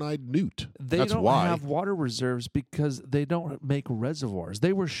kill the one-eyed newt. They That's don't why. have water reserves because they don't make reservoirs.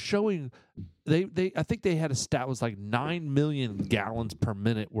 They were showing I think they had a stat was like 9 million gallons per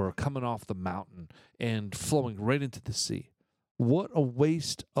minute were coming off the mountain and flowing right into the sea. What a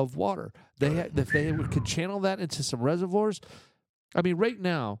waste of water. If they could channel that into some reservoirs. I mean, right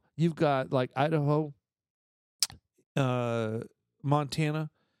now you've got like Idaho, Montana,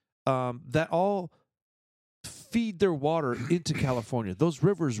 that all feed their water into California. Those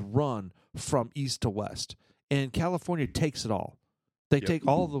rivers run from east to west, and California takes it all. They take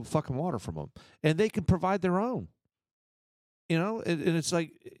all the fucking water from them, and they can provide their own. And it's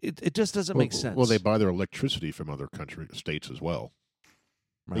like it just doesn't make sense. Well, they buy their electricity from other states as well.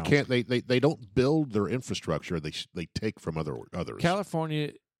 Wow. They can't. They don't build their infrastructure. They take from others.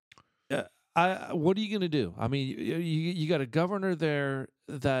 California. What are you going to do? I mean, you got a governor there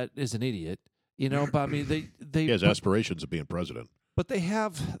that is an idiot. But I mean, they He has aspirations of being president. But they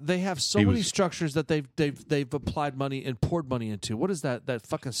have so He many was- structures that they've applied money and poured money into. What is that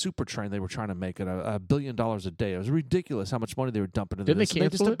fucking super train they were trying to make at $1 billion a day? It was ridiculous how much money they were dumping into Didn't they this. And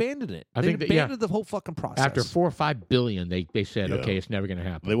cancel just it? abandoned it. I They think that- yeah. abandoned the whole fucking process. After $4 or $5 billion, they said, Yeah. okay, it's never going to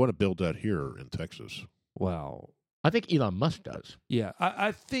happen. They want to build that here in Texas. Wow. I think Elon Musk does. Yeah,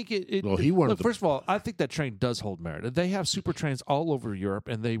 I think it. Well, he wanted look, to- first of all, I think that train does hold merit. They have super trains all over Europe,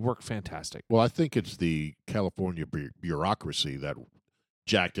 and they work fantastic. Well, I think it's the California bureaucracy that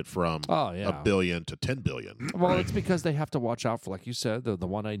jacked it from Oh yeah. $1 billion to $10 billion. Well, it's because they have to watch out for, like you said, the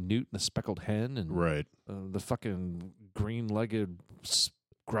one-eyed newt and the speckled hen and Right. the fucking green-legged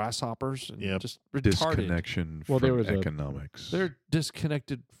grasshoppers. And Yep. just retarded. Disconnection Well, from there was economics. They're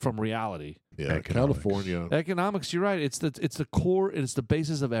disconnected from reality. Yeah. Economics. California. Economics, you're right. It's the core and it's the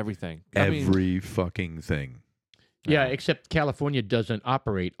basis of everything. I mean, Every fucking thing. Yeah, except California doesn't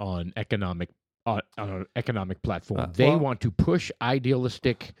operate on on an economic platform. They well- want to push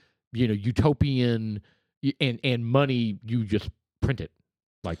idealistic, utopian, and money. You just print it.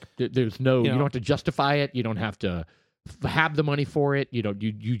 Like there's no, you don't have to justify it. You don't have to have the money for it. You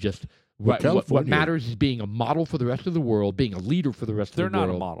just. Well, What California- matters is being a model for the rest of the world, being a leader for the rest they're of the not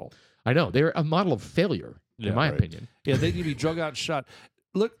world. a model. I know they're a model of failure, Yeah, in my right. opinion. Yeah, they need to be drug out and shot.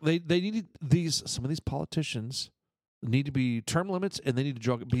 Look, they needed some of these politicians need to be term limits, and they need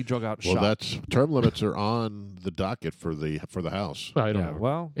to be drug out. Well, shot. that's term limits are on the docket for the House. Well, I don't Yeah, know.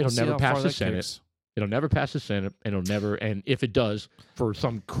 well, It'll we'll see never how pass far the that Senate. kicks. It'll never pass the Senate, and it'll never. And if it does, for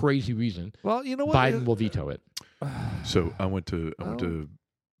some crazy reason, Well, you know what? Biden will veto it. So I went to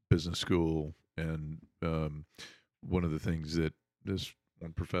business school, and one of the things that this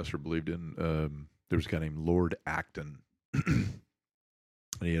one professor believed in, there was a guy named Lord Acton, and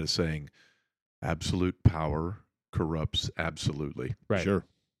he had a saying: "Absolute power corrupts absolutely." Right. Sure.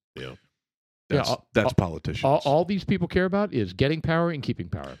 Yeah. That's politicians. All these people care about is getting power and keeping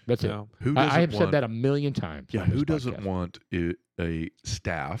power. That's Yeah. it. Who doesn't I have want, said that a million times. Yeah, on this who doesn't podcast. want a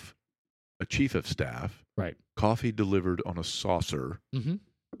staff, a chief of staff, Right. coffee delivered on a saucer? Mm-hmm.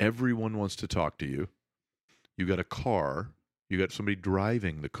 Everyone wants to talk to you. You got a car. You got somebody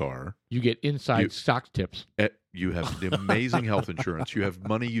driving the car. You get inside stock tips. You have the amazing health insurance. You have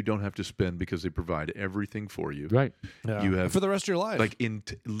money you don't have to spend because they provide everything for you. Right. Yeah. You have for the rest of your life. like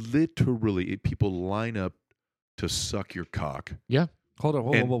literally people line up to suck your cock. Hold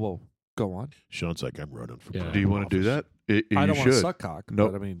on, and- whoa. Go on. Sean's like, I'm running for. Yeah. Do you want to do that? I you don't want should. to suck cock. No,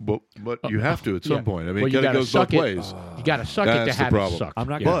 but I mean, but you have to at some yeah. point. I mean, Well, it you kind of gotta goes both suck it. ways. You got to suck it to That's the have it problem. sucked. I'm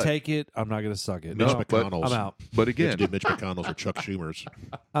not Yeah. going But- to take it. I'm not going to suck it. Mitch No, McConnell's. I'm out. But You have again, to do Mitch McConnell's or Chuck Schumer's.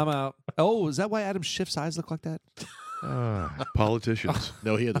 I'm out. Oh, is that why Adam Schiff's eyes look like that? politicians,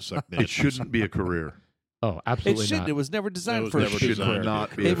 No, he had to suck. it shouldn't be a career. Oh, It absolutely shouldn't. not. It was never designed It was for a never shit designed career. to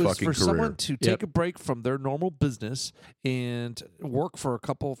not be a It was fucking for career. someone to take a break from their normal business and work for a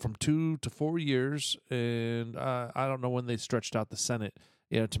couple from 2 to 4 years. And I don't know when they stretched out the Senate,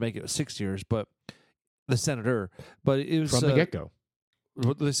 to make it 6 years, but the senator. But it was From the get-go.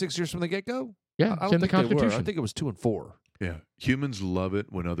 The 6 years from the get go. Yeah, I it's don't in the think they were. Constitution. I think it was 2 and 4. Yeah, humans love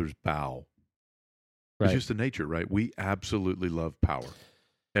it when others bow. Right. It's just the nature, right? We absolutely love power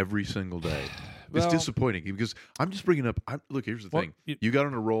every single day. It's Well- disappointing because I'm just bringing up. Look, here's the Well, thing: you got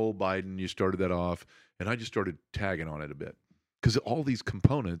on a roll, Biden. You started that off, and I just started tagging on it a bit because all these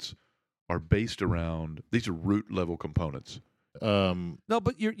components are based around. These are root level components. No,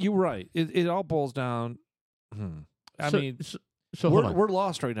 but you're right. It all boils down. I mean, so hold on. we're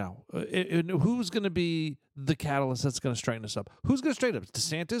lost right now. And who's going to be the catalyst that's going to straighten us up? Who's going to straighten up?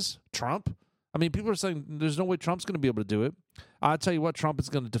 DeSantis? Trump? I mean, people are saying there's no way Trump's going to be able to do it. I'll tell you what, Trump is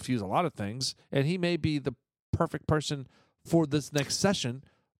going to diffuse a lot of things, and he may be the perfect person for this next session,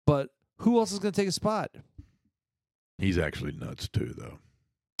 but who else is going to take a spot? He's actually nuts too, though.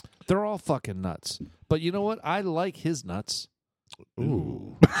 They're all fucking nuts. But you know what? I like his nuts.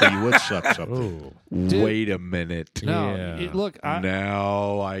 Ooh. So you would suck something. Oh, Dude. Wait a minute. No, Yeah. look,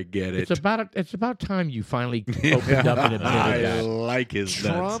 Now I get it. it's about time you finally opened up and admitted I that. like his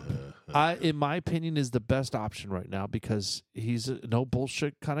nuts. Trump, in my opinion, is the best option right now because he's a no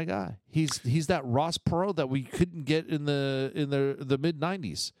bullshit kind of guy. He's that Ross Perot that we couldn't get in the mid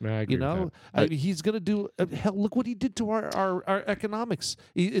 '90s. I agree with that. I mean, he's gonna do. Hell, look what he did to our economics.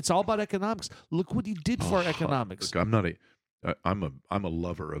 It's all about economics. Look what he did for our economics. Look, I'm a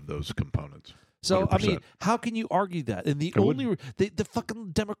lover of those components. So I mean, 100%. how can you argue that? And the I only the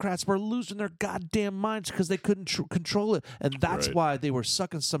fucking Democrats were losing their goddamn minds because they couldn't control it, and that's Right. why they were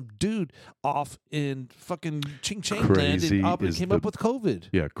sucking some dude off in fucking Ching Chang land Crazy and is came up with COVID.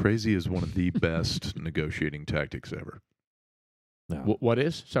 Yeah, crazy is one of the best negotiating tactics ever. What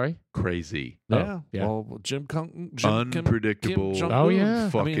is? Sorry? Crazy. Yeah. yeah. Well, Unpredictable. Kim Oh, Jong-un. yeah.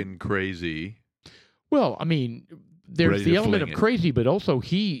 Fucking crazy. Well, I mean, there's Ready the to element of fling it. crazy, but also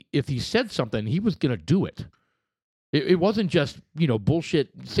if he said something, he was going to do it. It wasn't just bullshit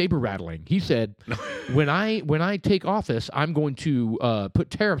saber rattling. He said, when I take office, I'm going to put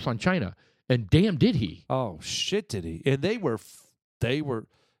tariffs on China, and damn, did he? Oh shit, did he? And they were They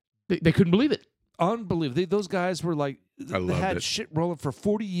couldn't believe it. unbelievable. Those guys were like I loved had it. shit rolling for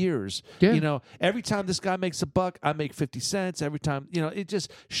 40 years. Yeah. Every time this guy makes a buck, I make 50 cents. Every time, it just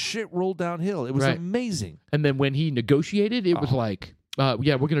shit rolled downhill. It was Right. amazing. And then when he negotiated, it was like, yeah,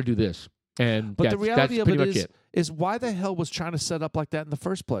 we're going to do this. And But the reality that's of pretty it much is why the hell was China set up like that in the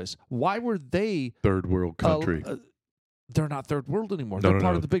first place? Why were they Third world country. they're not third world anymore. No, They're no,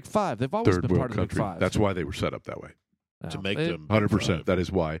 part no. of the Big Five. They've always Third been world part of the Big country. Five. That's why they were set up that way. To Yeah. make them 100%. That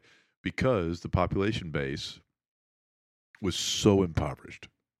is why. Because the population base was so impoverished.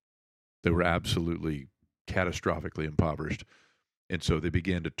 They were absolutely catastrophically impoverished. And so they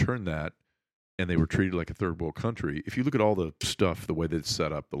began to turn that, and they were treated like a third world country. If you look at all the stuff, the way that it's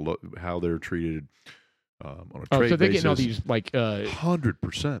set up, how they're treated on a trade so they're basis, getting all these like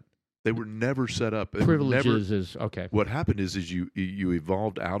 100%. They were never set up. They were privileges. never- Is okay. what happened is you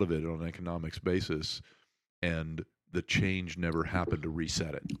evolved out of it on an economics basis, and the change never happened to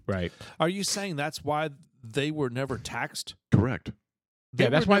reset it. Right. Are you saying that's why they were never taxed. Correct.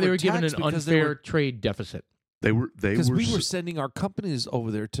 That's why they were given an taxed because unfair trade deficit. Because we were sending our companies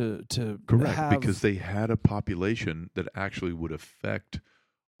over there to correct have, because they had a population that actually would affect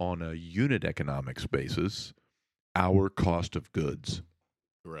on a unit economics basis our cost of goods.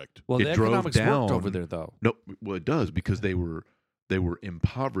 Correct. Well, it the drove economics worked down- over there, though. No, well, it does because they were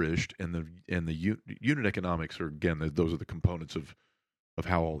impoverished, and the unit economics are again those are the components of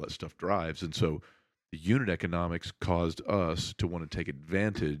how all that stuff drives, and so the unit economics caused us to want to take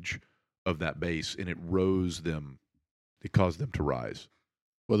advantage of that base, and it caused them to rise.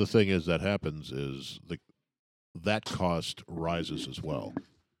 Well, the thing is that happens is that cost rises as well,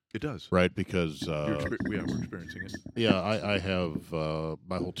 It does, right? Because we're experiencing it. yeah, I have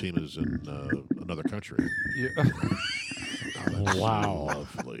my whole team is in another country. Yeah. That's Wow.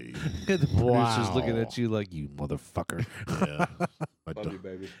 lovely. The producer's Wow. looking at you like, you motherfucker. Yeah, Love you,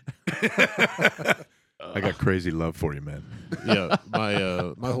 baby. I got crazy love for you, man. yeah.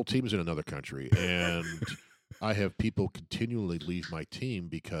 My whole team is in another country, and I have people continually leave my team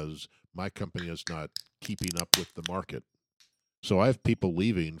because my company is not keeping up with the market. So I have people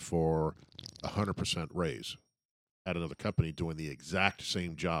leaving for 100% raise at another company doing the exact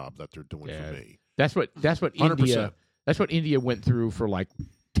same job that they're doing for me. That's what 100%. India. That's what India went through for like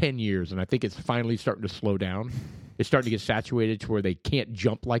 10 years, and I think it's finally starting to slow down. It's starting to get saturated to where they can't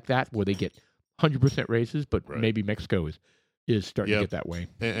jump like that, where they get 100% raises, but Right. maybe Mexico is starting to Yep. get that way.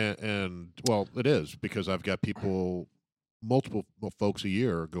 And well, it is because I've got people, multiple folks a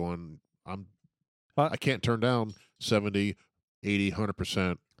year going, I can't turn down 70, 80,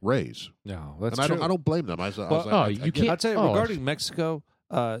 100% raise. No, that's and true. I don't blame them. I was like, oh, I you get can't- it. I'll tell you, Oh, regarding Mexico,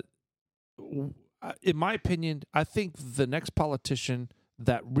 in my opinion, I think the next politician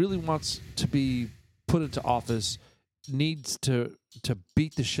that really wants to be put into office needs to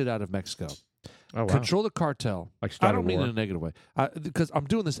beat the shit out of Mexico. Oh, wow. Control the cartel. Like I start a don't mean war. in a negative way, because I'm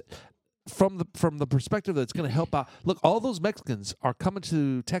doing this from the perspective that it's going to help out. Look, all those Mexicans are coming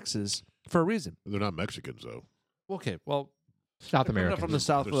to Texas for a reason. They're not Mexicans though. Okay, well, South they're coming up America. from the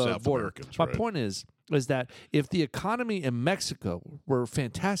south, They're South border. Americans, My right. point is that if the economy in Mexico were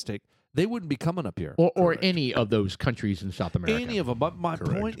fantastic, they wouldn't be coming up here. Or Correct. any of those countries in South America. Any of them. But my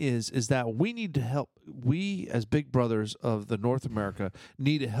Correct. point is that we need to help. We, as big brothers of the North America,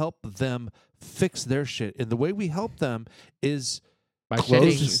 need to help them fix their shit. And the way we help them is By to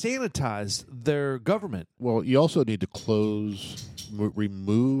setting- sanitize their government. Well, you also need to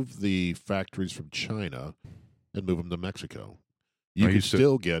remove the factories from China and move them to Mexico. You I can used to-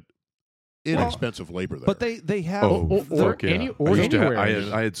 still get inexpensive labor there. But they have. or fuck yeah. any- or I used to anywhere.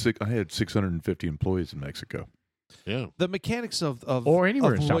 I had 650 employees in Mexico. yeah, the mechanics of Or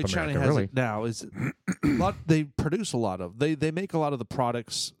anywhere of in the way South China America, has really. it now is a lot. They produce a lot of. They make a lot of the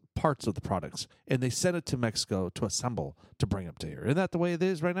parts of the products, and they send it to Mexico to assemble to bring them to here. Isn't that the way it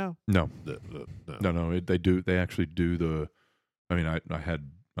is right now? No, no. no. They actually do the. I mean, I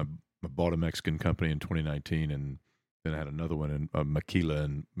bought a Mexican company in 2019, and then I had another one in Maquila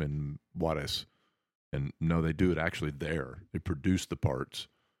in Juarez. And no, they do it actually there. They produce the parts.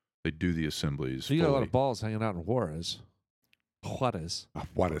 They do the assemblies. So you got a lot fully. of balls hanging out in Juarez. Juarez.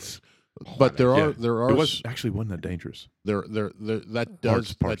 Juarez. But there Yeah. are It wasn't that dangerous.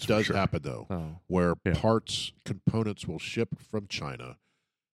 that Parts does for sure. happen though, Oh. where Yeah. parts components will ship from China,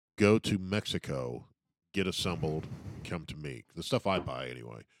 go to Mexico, get assembled, come to me. The stuff I buy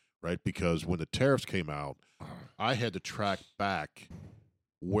anyway, right? Because when the tariffs came out, I had to track back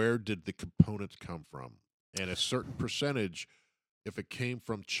where did the components come from, and a certain percentage, if it came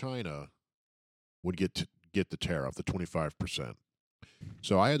from China, would get the tariff, the 25%.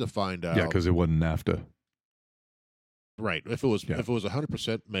 So I had to find out. Yeah, because it wasn't NAFTA. Right. If it was Yeah.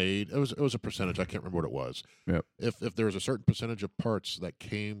 100% made, it was a percentage. I can't remember what it was. Yep. If there was a certain percentage of parts that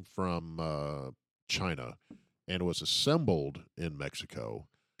came from China and was assembled in Mexico,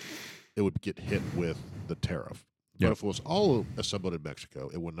 it would get hit with the tariff. But Yep. if it was all assembled in Mexico,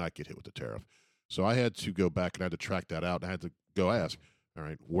 it would not get hit with the tariff. So I had to go back and I had to track that out. And I had to go ask, all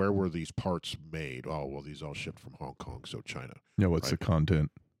right, where were these parts made? Oh, well, these all shipped from Hong Kong, so China. Yeah, what's the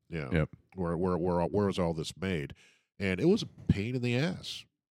content? Yeah. Yep. Where was all this made? And it was a pain in the ass.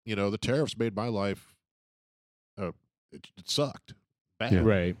 You know, the tariffs made my life. It sucked bad. Yeah.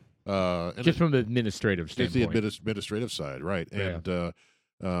 Right. And Just from the administrative it's the standpoint. administrative side, right? Yeah.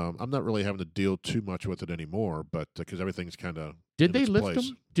 And I'm not really having to deal too much with it anymore, but because everything's kind of Did they lift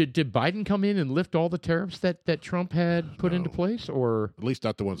them? Did Biden come in and lift all the tariffs that Trump had put into No. place? Or At least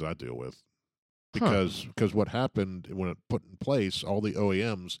not the ones I deal with, Huh. because what happened when it put in place, all the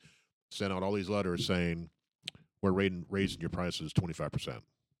OEMs sent out all these letters saying we're raising your prices 25%.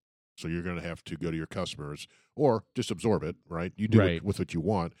 So you're going to have to go to your customers or just absorb it, right? You do it with what you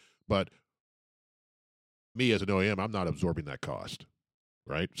want. But me as an OEM, I'm not absorbing that cost,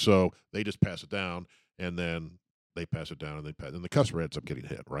 right? So they just pass it down, and then they pass it down, and the customer ends up getting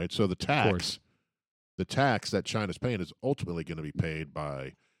hit, right? So the tax that China's paying is ultimately going to be paid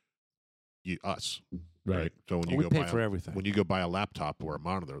by us, right? So when you pay for everything. When you go buy a laptop or a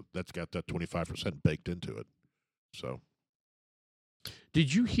monitor, that's got that 25% baked into it. So,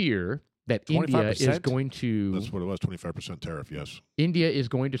 did you hear that India is going to? That's what it was, 25% tariff. Yes, India is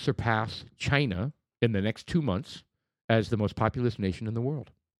going to surpass China in the next 2 months as the most populous nation in the world.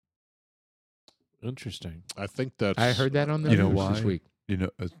 Interesting. I think that's. I heard that on the news this week.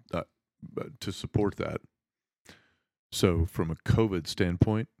 To support that. So, from a COVID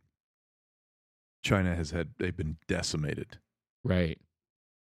standpoint, China they've been decimated. Right.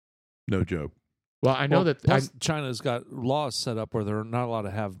 No joke. Well, I know that China's got laws set up where they're not allowed to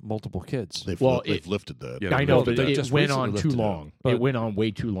have multiple kids. They've lifted that. Yeah, I know, but they it just went on recently too long. It went on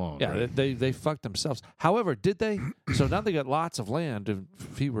way too long. Yeah, right? they fucked themselves. However, did they? So now they got lots of land and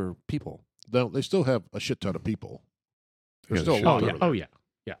fewer people. They still have a shit ton of people. There's still a lot Oh yeah.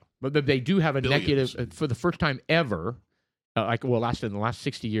 But they do have a Billions. negative for the first time ever. In the last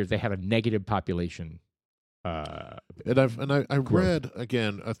 60 years, they have a negative population. And I read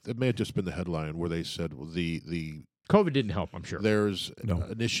again. It may have just been the headline where they said the COVID didn't help. I'm sure there's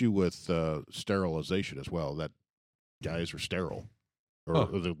an issue with sterilization as well. That guys are sterile, or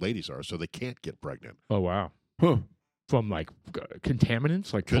the ladies are, so they can't get pregnant. Oh wow. Huh. From like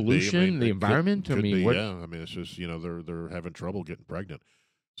contaminants, like Could pollution, be. the environment. Could be, what? yeah. I mean, it's just they're having trouble getting pregnant.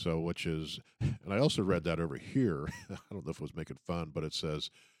 So, which is, and I also read that over here. I don't know if it was making fun, but it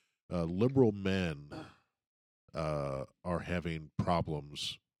says liberal men are having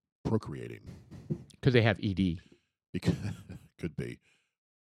problems procreating Because they have ED. Because, could be.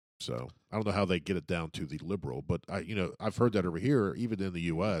 So I don't know how they get it down to the liberal, but I've heard that over here, even in the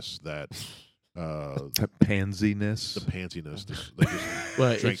U.S. that that pansiness, they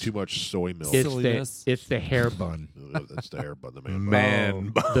just drank too much soy milk. It's the hair bun. That's the hair bun, the man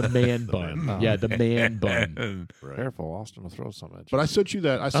bun. The man bun. Yeah, the man bun. Right. Careful, Austin will throw some at you. But I sent you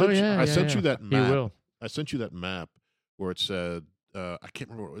that. I sent you that map. He will. I sent you that map where it said I can't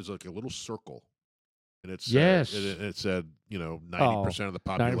remember. It was like a little circle, and it said, it said 90% of the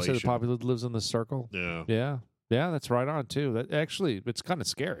population. 90% of the population lives in the circle. Yeah. Yeah, that's right on too. That actually, it's kind of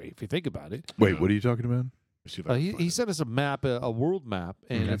scary if you think about it. Wait, what are you talking about? He sent us a map, a world map,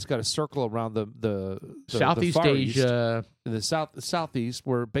 and it's got a circle around the Southeast the Far Asia, East, the southeast,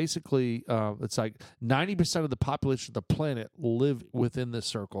 where basically it's like 90% of the population of the planet live within this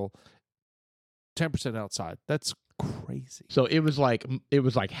circle, 10% outside. That's crazy. So it was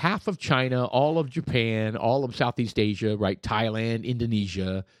like half of China, all of Japan, all of Southeast Asia, right? Thailand,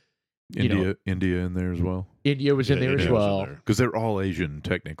 Indonesia. India in there as well. India was in there as well. Because they're all Asian,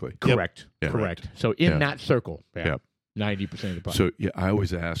 technically. Correct. Yep. Correct. So in that circle, 90% of the population. So I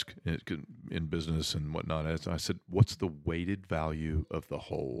always ask in business and whatnot, I said, what's the weighted value of the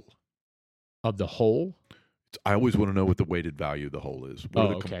whole? Of the whole? I always want to know what the weighted value of the whole is. What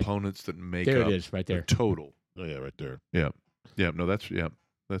are the components that make up it is, right there. the total? Oh yeah, right there. Yeah. Yeah. No, that's it.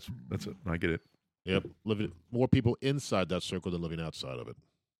 I get it. Yep. More people inside that circle than living outside of it.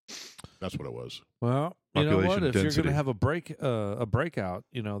 That's what it was. Well, you know what? If density. you're going to have a breakout,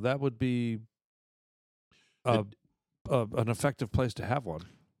 that would be an effective place to have one.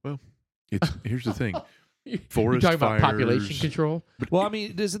 Well, here's the thing. Forest fires. About population control? Well, I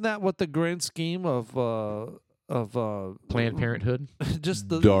mean, isn't that what the grand scheme of Planned Parenthood? Just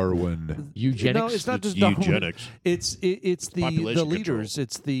the Darwin eugenics. No, it's not just Darwin. Eugenics. It's the leaders. Control.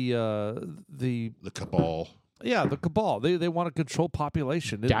 It's the cabal. Yeah, the cabal. They want to control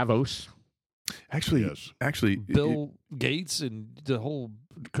population. Davos. Actually, Bill Gates and the whole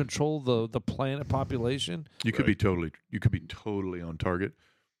control the planet population. You could be totally on target,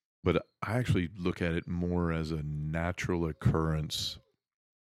 but I actually look at it more as a natural occurrence.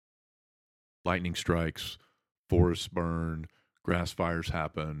 Lightning strikes, forests burn, grass fires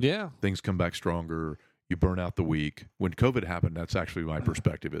happen. Yeah, things come back stronger. You burn out the weak. When COVID happened, that's actually my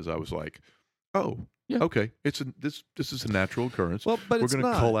perspective. Is I was like, oh. Yeah. Okay, this is a natural occurrence. Well, but we're going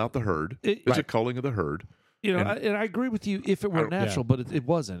to cull out the herd. It's a culling of the herd. And I agree with you if it were natural, but it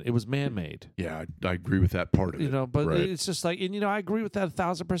wasn't. It was man-made. Yeah, I agree with that part of it. But it's just like, and I agree with that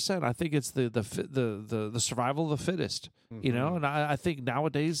 1,000%. I think it's the survival of the fittest. Mm-hmm. And I think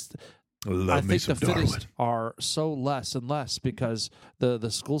nowadays, I think the fittest are so less and less because the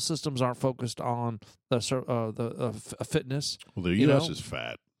school systems aren't focused on the fitness. Well, the U.S. is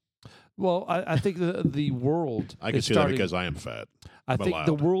fat. Well, I think the world. I can is see starting, that because I am fat. I I'm think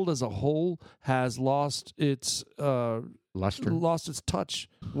the allowed. world as a whole has lost its Luster. lost its touch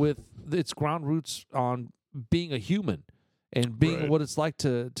with its ground roots on being a human and being Right. what it's like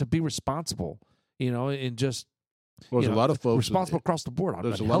to be responsible. And just Well, there's a lot of folks. responsible across the board on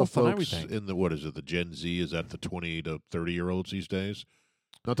There's a health lot of and folks everything. in the what is it? The Gen Z is that the 20 to 30-year-olds these days?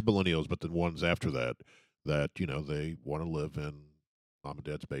 Not the millennials, but the ones after that. That they want to live in mom and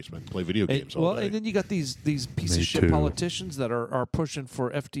dad's basement, and play video games all day. And then you got these piece Me of shit too. politicians that are pushing for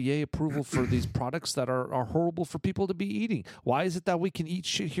FDA approval for these products that are horrible for people to be eating. Why is it that we can eat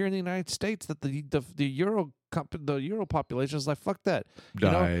shit here in the United States that the Euro population is like, fuck that?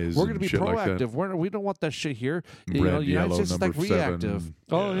 Dyes We're going to and be shit like that. proactive. We don't want that shit here. Red, the United yellow, States is like number reactive. 7.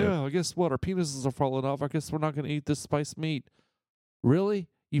 Oh Yeah. yeah, I guess what our penises are falling off. I guess we're not going to eat this spiced meat. Really?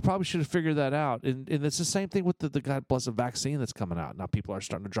 You probably should have figured that out. And it's the same thing with the God bless vaccine that's coming out. Now people are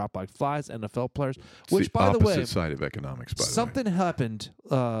starting to drop like flies, NFL players. It's Which, the by the way, opposite side of economics. By the way, something happened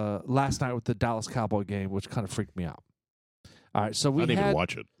last night with the Dallas Cowboy game, which kind of freaked me out. All right, so I we didn't had even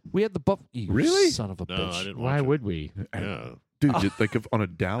watch it. the Buff. You Really? son of a No, bitch. I didn't watch Why it. would we? Yeah. dude, like if on a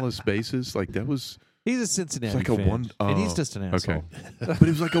Dallas basis, like that was. He's a Cincinnati It's like a fan, one- and he's oh, just an asshole. Okay, but it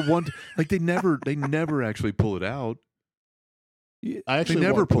was like a one. Like they never actually pull it out. I actually They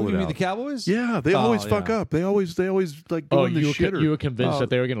never wa- pull You it mean out. the Cowboys? Yeah, they Oh, always fuck yeah. up. They always like go Oh, in the shitter. you were convinced Oh. that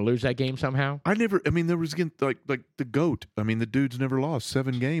they were going to lose that game somehow? I never. I mean, there was again like the goat. I mean, the dude's never lost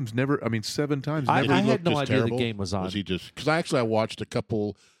 7 games. Never. I mean, 7 times. I Never. had looked no just idea terrible? the game was on. Was he just because I watched a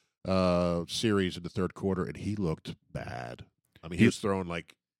couple series in the third quarter and he looked bad. I mean, he He- was throwing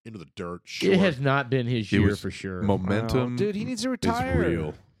like into the dirt. Short. It has not been his It year was for sure. momentum. Oh, dude, he needs to is retire.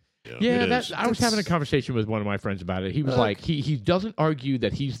 real. Yeah, it is. I was having a conversation with one of my friends about it. He was Look. like, he doesn't argue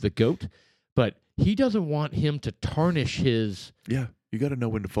that he's the GOAT, but he doesn't want him to tarnish his. Yeah, you got to know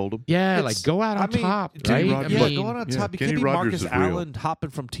when to fold them. Yeah, It's- like go out on I mean, top, Kenny right? Rogers- I Yeah, mean, going on yeah, top. You Kenny can't be Rogers Marcus is real. Allen hopping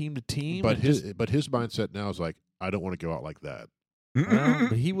from team to team. But and his just- but his mindset now is like, I don't want to go out like that. well,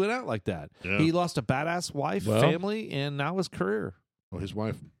 but he went out like that. Yeah. He lost a badass wife, Well- family, and now his career. Well, his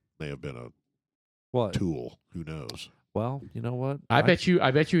wife may have been a What? tool. Who knows? Well, you know what? I bet you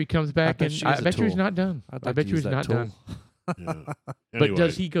he comes back bet and she I is a bet you he's tool. not done. I'd I like bet to you use he's that not tool. done. Yeah. But Anyway,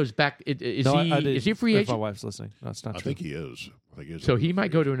 does he goes back? Is No, I he didn't. is he a free If my agent? wife's listening. No, it's not I true. think he is. I think he is. So he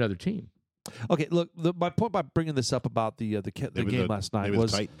might go to another team. Okay, look. My point by bringing this up about the Maybe game last night maybe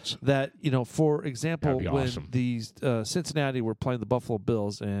was the Titans. that for example, That'd be when awesome. these Cincinnati were playing the Buffalo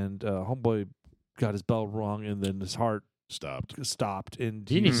Bills and homeboy got his bell rung and then his heart Stopped. stopped and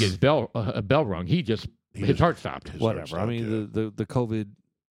He didn't get his bell a bell rung. His just- heart stopped. his heart whatever. stopped, I mean, yeah. the COVID,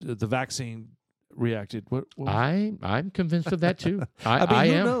 the vaccine reacted. What I'm convinced of that too. I mean, I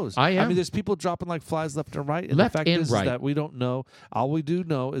who am. knows? I am. mean, there's people dropping like flies left and right. And Left the fact and is right. that we don't know. All we do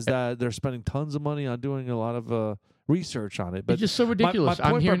know is that they're spending tons of money on doing a lot of research on it. But it's just so my ridiculous. point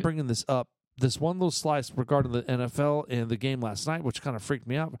I'm by hearing. bringing this up, this one little slice regarding the NFL and the game last night, which kind of freaked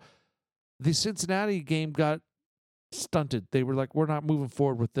me out. The Cincinnati game got stunted. They were like, we're not moving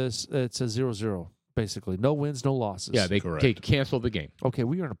forward with this. It's a 0-0, basically. No wins, no losses. Yeah, they Correct. canceled the game. Okay,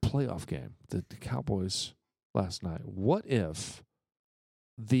 we are in a playoff game. The Cowboys last night. What if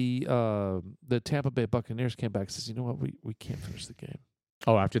the Tampa Bay Buccaneers came back and says, you know what, we can't finish the game.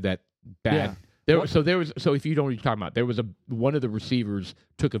 Oh, after that bad. Yeah. So if you don't know what you're talking about, there was one of the receivers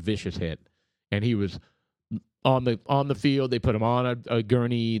took a vicious hit, and he was on the field. They put him on a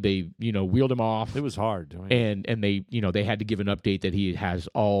gurney. They wheeled him off. It was hard. I mean, And they had to give an update that he has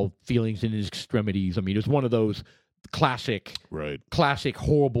all feelings in his extremities. I mean, it was one of those classic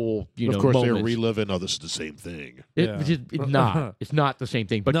horrible Of course, moments. they're reliving. Oh, this is the same thing. It's not the same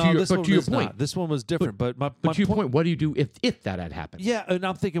thing. But no, to your, this but one to your was point, not. This one was different. But my to your point, point, what do you do if that had happened? yeah, and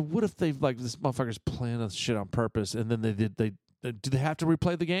I'm thinking, what if they like this motherfucker's planning this shit on purpose, and then do they have to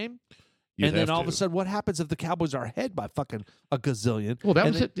replay the game? You'd and then have all of a to. sudden, what happens if the Cowboys are ahead by fucking a gazillion? Well,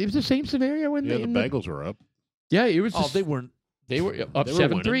 And it was the same scenario Yeah, the Bengals are up. Yeah, it was. Oh, they weren't. They were up They were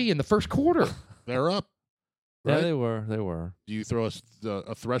 7-3 in the first quarter. They're up. Yeah, Right? they were. Do you throw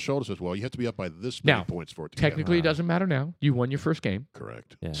a threshold that says, well, you have to be up by this Now, many points for it to Technically, it count? doesn't matter now. You won your first game,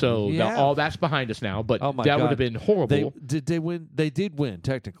 Correct. Yeah. so yeah. all that's behind us now. But Oh my that would God. have been horrible. They win? They did win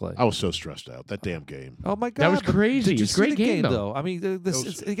technically. I was so stressed out. That damn game. Oh my God, That was but crazy. Did you It was a see great the game, game though. I mean,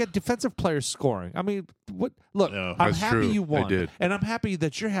 you got defensive players scoring. I mean, what? Look, No, I'm that's happy true. you They won, did. and I'm happy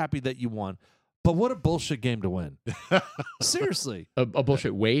that you're happy that you won. But what a bullshit game to win. Seriously. A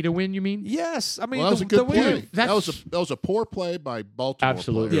bullshit way to win, you mean? Yes. I mean, Well, that was the, a good the way play. That was a poor play by Baltimore.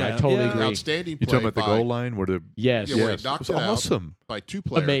 Absolutely. player. I totally Yeah. An agree. outstanding You play talking about the by- goal line where the Yes. Yeah, where yes, he knocked it it was out awesome. by two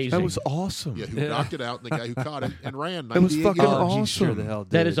players. Amazing. That was awesome. Yeah, who Yeah. knocked it out, and the guy who caught it and ran. That was 98 fucking yards. he sure awesome. the hell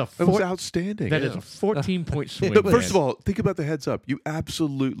did. That is a That was four, outstanding. that is Yeah. a 14-point swing. But first man. of all, think about the heads up. You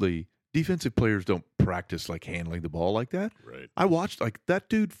absolutely defensive players don't practice like handling the ball like that. Right. I watched like that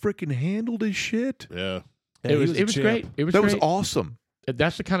dude freaking handled his shit. Yeah. it was a champ. great. It was That great. was awesome.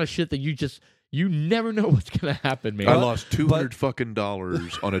 That's the kind of shit that you never know what's gonna happen, man. I lost $200 fucking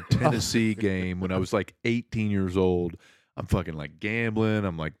dollars on a Tennessee game when I was like 18 years old. I'm fucking like gambling.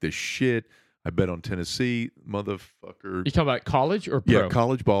 I'm like this shit. I bet on Tennessee, motherfucker. You talking about college or pro? Yeah,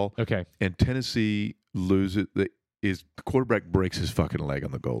 college ball. Okay. And Tennessee loses. The quarterback breaks his fucking leg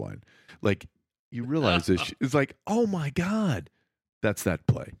on the goal line. Like you realize this. It's like, oh my god, that's that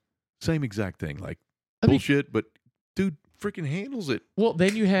play. Same exact thing. Like bullshit, but dude freaking handles it. Well,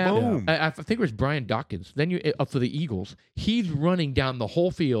 then you have, Boom. I think it was Brian Dawkins. Then you for the Eagles, he's running down the whole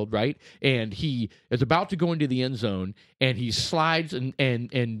field, right? And he is about to go into the end zone, and he slides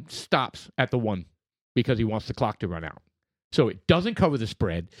and stops at the 1 because he wants the clock to run out. So it doesn't cover the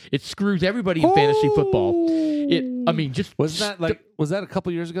spread. It screws everybody in fantasy football. Was that a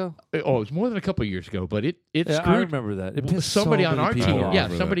couple years ago? Oh, it was more than a couple of years ago, but it Yeah, I screwed remember that. It pissed somebody so on many our people team. off. Yeah,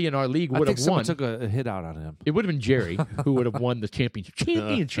 for somebody in our league I would think have someone won. took a hit out on him. It would have been Jerry who would have won the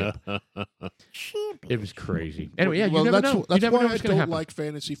championship. It was crazy. Anyway, yeah, you well, never that's, know. You That's never why know I what's don't going to happen. like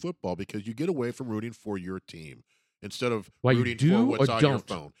fantasy football, because you get away from rooting for your team instead of Why, you rooting do for what's or on your don't?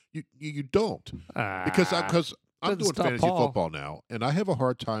 phone. You don't, because I'm doesn't doing stop fantasy Paul. football now, and I have a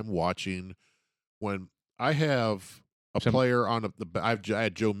hard time watching when I have a Some- player on I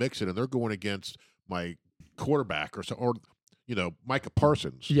had Joe Mixon, and they're going against my quarterback or Micah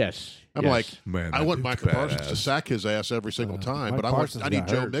Parsons. Yes. I'm yes. like, Man, I that want dude's Micah Parsons to badass. sack his ass every single time, Mike but Parsons I need got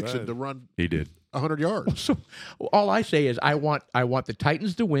Joe hurt, Mixon right. to run He did. 100 yards. So all I say is I want the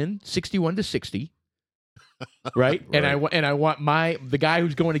Titans to win 61-60. Right? And I want the guy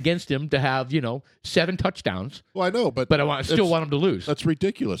who's going against him to have 7 touchdowns, Well, I know, but I still want him to lose. That's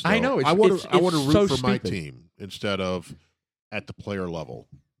ridiculous. I though. know, it's- I want it's- to root it's so for my stupid. team instead of at the player level.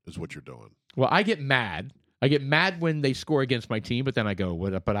 Is what you're doing. Well, I get mad. I get mad when they score against my team, but then I go,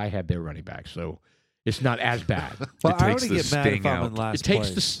 "What? But I had their running back, so it's not as bad." Well, It I takes already the get mad if sting I'm out. in last It takes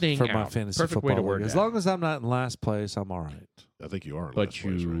place the sting for my out. fantasy Perfect way football to word league. As that. long as I'm not in last place, I'm all right. I think you are. In But last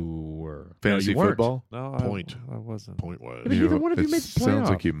place, you right? were Fantasy you weren't. football. No, Point. I wasn't. Point was. Yeah, but neither one of you made the Sounds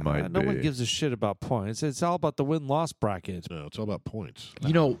like playoff. you might No be. one gives a shit about points. It's all about the win-loss bracket. No, it's all about points.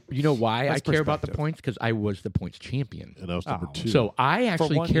 You know why That's I care about the perspective. points? Because I was the points champion. And that was number Oh. 2. So I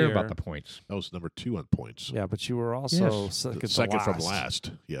actually one care year- about the points. that was number 2 on points. Yeah, but you were also Yes. second, The second to from last.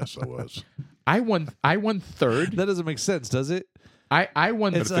 last. Yes, I was. I won third. That doesn't make sense, does it? I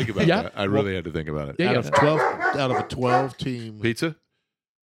won. I had It's to think about yeah. that. I really had to think about it. Yeah, out of 12, out of a 12 team, Pizza?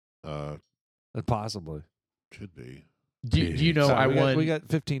 Possibly. could be. Do you know Sorry, I we got- won? We got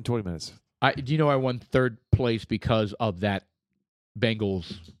 15, 20 minutes. Do you know I won third place because of that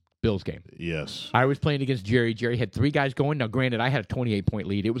Bengals Bills game? Yes. I was playing against Jerry. Jerry had 3 guys going. Now, granted, I had a 28-point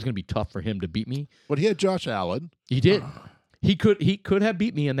lead. It was going to be tough for him to beat me. But he had Josh Allen. He did. He could have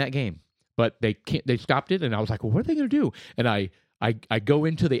beat me in that game, but they can't. They stopped it, and I was like, "Well, what are they going to do?" And I go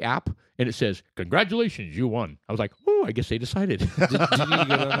into the app, and it says, "Congratulations, you won." I was like, "Oh, I guess they decided." Did you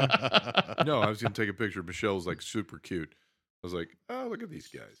get on No, I was going to take a picture. Michelle's like super cute. I was like, oh, look at these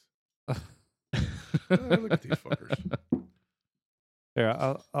guys. Look at these fuckers. Here,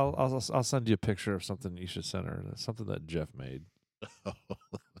 I'll send you a picture of something you should send her. Something that Jeff made.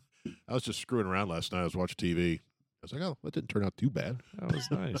 I was just screwing around last night. I was watching TV. I was like, oh, that didn't turn out too bad. That was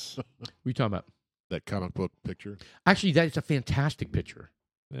nice. What are you talking about? That comic book picture. Actually, that is a fantastic picture.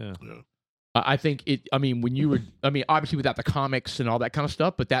 Yeah. Yeah. I think it. I mean, when you were. I mean, obviously without the comics and all that kind of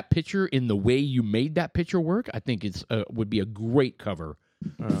stuff, but that picture in the way you made that picture work, I think it's would be a great cover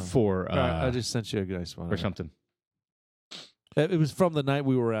for I just sent you a nice one. or something. It was from the night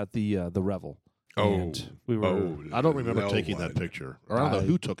we were at the Revel. Oh. And we were. I don't remember no taking one. that picture. Or I don't know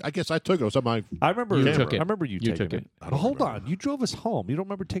who took. I guess I took it. It was on my. I remember You took it. I remember you, You taking took it. I But don't hold remember. on, you drove us home. You don't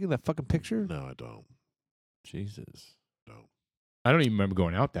remember taking that fucking picture? No, I don't. Jesus. No. I don't even remember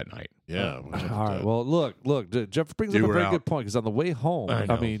going out that night. Yeah. what's up All with right. that? Well, look. Jeff brings You up a were very out. good point because on the way home, I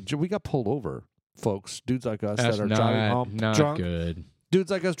know. mean, we got pulled over, folks. Dudes like us That's that are driving home not drunk. good. Dudes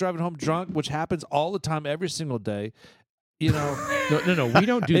like us driving home drunk, which happens all the time, every single day. No. We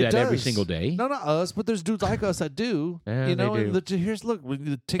don't do It that every does. single day. No, not us, but there's dudes like us that do. Yeah, You know, they and here's look, when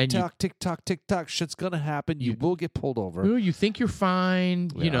the tick-tock, shit's gonna happen. You will get pulled over. Well, you think you're fine.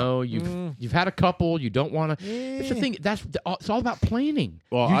 You Yeah. know, you've had a couple. You don't want to. It's the thing. It's all about planning.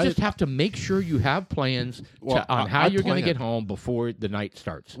 Well, you I- just have to make sure you have plans on how you're going to get home before the night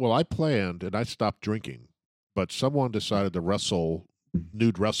starts. Well, I planned and I stopped drinking, but someone decided to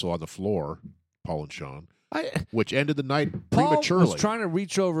nude wrestle on the floor, Paul and Sean, which ended the night Paul prematurely. was trying to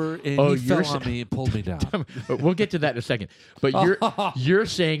reach over and Oh, he fell you're on me and pulled me down. We'll get to that in a second. But you're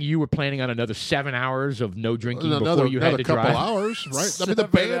saying you were planning on another 7 hours of no drinking before you had to couple drive. hours, right? I mean, the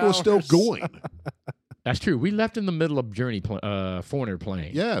 7 band was still hours. going. That's true. We left in the middle of Journey, Foreigner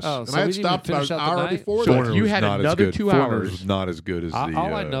playing. Yes, Oh, and so I we had didn't even stopped about finish an out the hour night? before So that. you was had not as another good. 2 Foreigner hours. was not as good as the.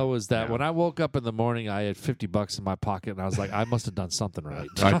 All I know is that yeah. when I woke up in the morning, I had $50 in my pocket, and I was like, I must have done something right.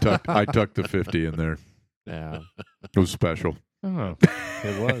 I tucked the 50 in there. Yeah, It was special. Oh,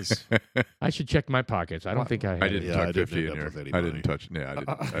 it was. I should check my pockets. I don't think I had I it. didn't Yeah, tuck I didn't 50 end in up there. with any I money. didn't touch. Yeah,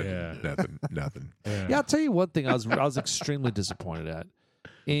 I didn't. Nothing. Yeah, I'll tell you one thing I was extremely disappointed at.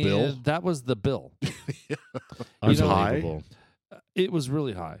 And Bill? that was the bill. Unbelievable. It was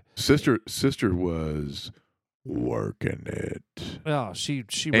really high. Sister was working it, Oh, she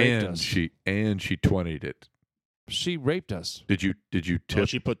raped us. she 20'd it. She raped us. Did you Oh, tip?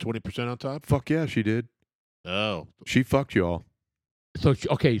 she put 20% on top. Fuck yeah, she did. Oh, She fucked y'all So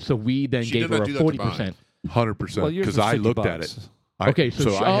we then She gave did her not a do that to 40%. 100% Well, yours because was I $50. looked at it. Okay,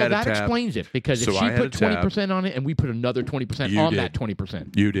 so I had a that tab. explains it because So if I she had a put tab. 20% on it and we put another 20% You on did. that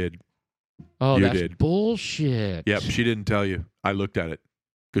 20%. You did. Oh, You that's did. bullshit. Yep, she didn't tell you. I looked at it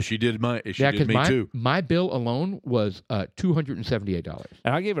because she did she Yeah, did because me too. my bill alone was $278.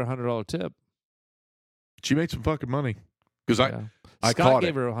 And I gave her a $100 tip. She made some fucking money because Yeah. I Scott caught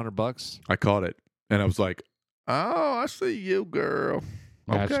gave it. her $100. I caught it and I was like, oh, I see you, girl.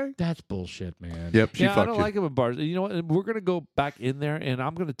 Okay. That's bullshit, man. Yep, she Yeah, I fucked don't you. like it with bars. You know what? And we're gonna go back in there, and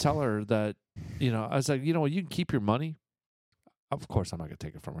I'm gonna tell her that. I was like, you know what? You can keep your money. Of course, I'm not gonna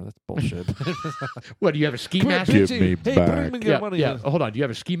take it from her. That's bullshit. What, do you have a ski Come here, mask? Give bitch. me Hey, back. bring me your money. Yeah. Hold on. Do you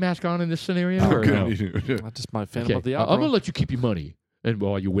have a ski mask on in this scenario? How or could no? you- I just my fan Okay. of the I'm opera. gonna let you keep your money, and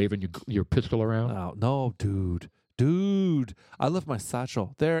while you're waving your pistol around. Oh, no, dude. I left my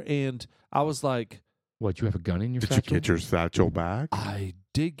satchel there, and I was like, What? You have a gun in your Did you satchel? get your satchel back? I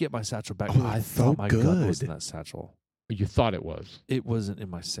did get my satchel back. Oh, but I that's thought so my gun was good. in that satchel. You thought it was. It wasn't in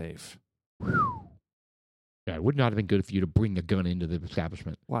my safe. Yeah, it would not have been good for you to bring a gun into the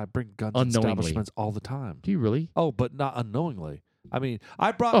establishment. Well, I bring guns to Unknowingly. establishments all the time. Do you really? Oh, but not unknowingly. I mean,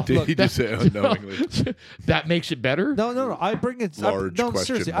 I brought. Did look, he just say unknowingly? That makes it better? No. I bring it. Large no, question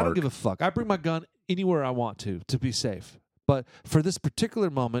seriously, I don't mark. give a fuck. I bring my gun anywhere I want to be safe. But for this particular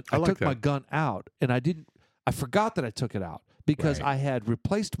moment, I I like took my that. gun out, and I forgot that I took it out because Right. I had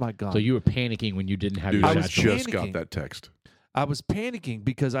replaced my gun. So you were panicking when you didn't have Dude, your I was satchel. just got panicking. that text. I was panicking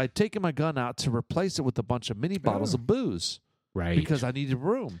because I'd taken my gun out to replace it with a bunch of mini bottles of booze Right. because I needed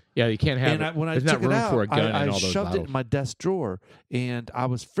room. yeah, you can't have And when I there's took not room it out, for a gun I and all those shoved bottles. it in my desk drawer, and I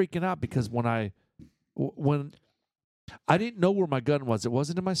was freaking out because when I didn't know where my gun was, it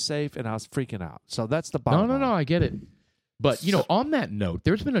wasn't in my safe, and I was freaking out. So that's the bottom No, line. I get it. But on that note,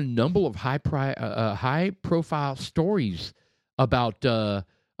 there's been a number of high profile stories about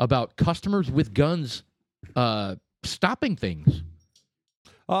customers with guns stopping things.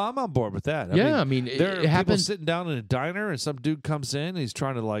 Oh, I'm on board with that. I mean, there are it people happens. sitting down in a diner, and some dude comes in, and he's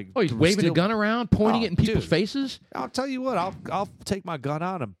trying to like. Oh, he's waving a steal- gun around, pointing Oh, it in people's dude. faces. I'll tell you what. I'll take my gun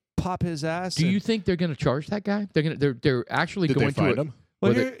out and pop his ass. Do and- you think they're going to charge that guy? They're actually did going they find to. him?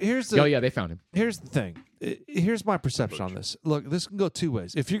 Well, Well, here's the. Oh yeah, they found him. Here's the thing. Here's my perception on this. Look, this can go two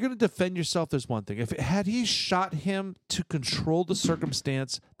ways. If you're going to defend yourself, there's one thing. Had he shot him to control the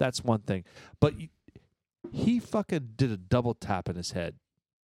circumstance, that's one thing. But he fucking did a double tap in his head.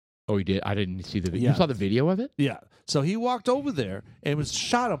 Oh, he did. I didn't see the video. Yeah. You saw the video of it? Yeah. So he walked over there and was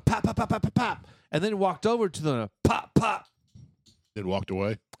shot him, pop, pop, pop, pop, pop, pop, and then walked over to the pop, pop, Then walked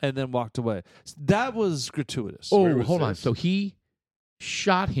away. and then walked away. That was gratuitous. Oh, was hold on. this? So he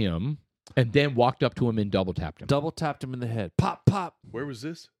shot him and then walked up to him and double tapped him. Double tapped him in the head. Pop, pop. Where was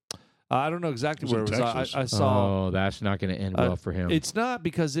this? I don't know exactly It where was it in was. Texas. I saw. Oh, that's not going to end well for him. It's not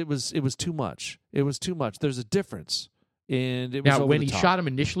because it was too much. It was too much. There's a difference, and it was Now, over when the he top. shot him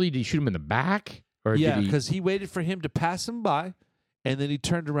initially, did he shoot him in the back? Or Yeah, did he? because he waited for him to pass him by, and then he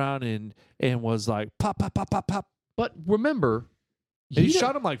turned around and was like pop, pop, pop, pop, pop. But remember, And he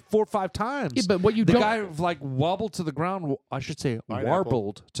shot him like 4 or 5 times. Yeah, but what you the don't. guy like wobbled to the ground. I should say Pineapple.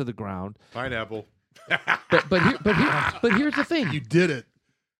 warbled to the ground. Pineapple. But here's the thing. You did it.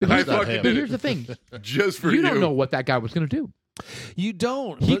 I not fucking him. But did here's it the thing: just for you don't know what that guy was going to do. You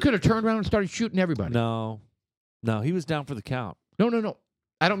don't. He but- could have turned around and started shooting everybody. No, he was down for the count. No.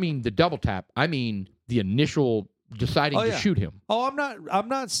 I don't mean the double tap. I mean the initial deciding Oh, to yeah. shoot him. Oh, I'm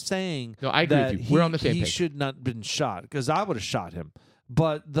not saying No, I agree that with you. We're on the same he page. should not have been shot because I would have shot him.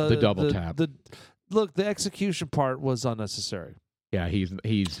 But The double tap. Look, the execution part was unnecessary. Yeah, he's Yeah,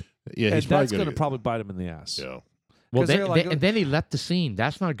 And he's that's going to probably bite him in the ass. Yeah. well. 'Cause they're like- And then he left the scene.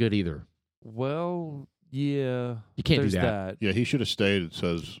 That's not good either. Well, yeah. You can't do there's that. Yeah, he should have stayed and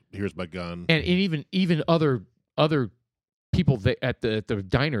says, "Here's my gun." And even other people at the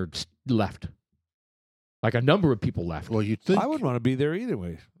diner left. Like a number of people left. Well, you'd think. I wouldn't want to be there either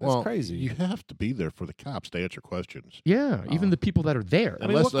way. That's well, crazy. You have to be there for the cops to answer questions. Yeah, even the people that are there. I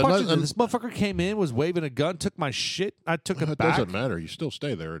mean, Unless- what question? unless- This motherfucker came in, was waving a gun, took my shit. I took it It back. doesn't matter. You still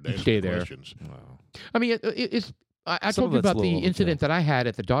stay there and You answer stay the there. questions. Wow. I mean, it's. I Some told of you it's about a the little incident that I had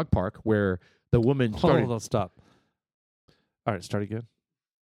at the dog park where the woman started. Hold on, stop. All right, start again.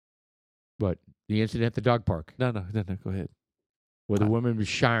 What? The incident at the dog park No, go ahead. where the woman was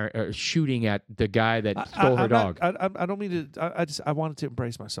shooting at the guy that stole her I'm dog. Not, I don't mean to. I wanted to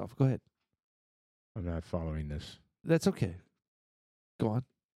embrace myself. Go ahead. I'm not following this. That's okay. Go on.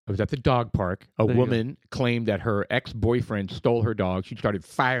 I was at the dog park. A There you woman claimed that her ex-boyfriend stole her dog. She started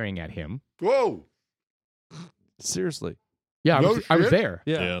firing at him. Whoa! Seriously. Yeah, No I was shit? there.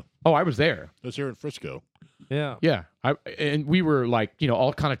 Yeah. Oh, I was there. That's here in Frisco. Yeah. Yeah, and we were like,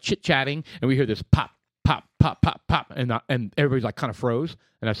 all kind of chit-chatting, and we hear this pop, pop, pop, pop, pop, and everybody's like kind of froze.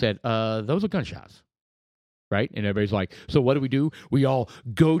 And I said, those are gunshots, right? And everybody's like, so what do? We all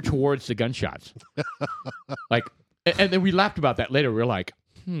go towards the gunshots. Like, and then we laughed about that later. We were like,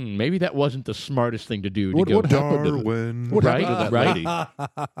 maybe that wasn't the smartest thing to do. What happened to Darwin. What Right, happened to that right.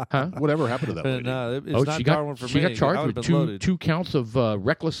 lady? Huh? Whatever happened to that lady? No, it's Oh, not she Darwin for got me. charged I with would've been loaded. two counts of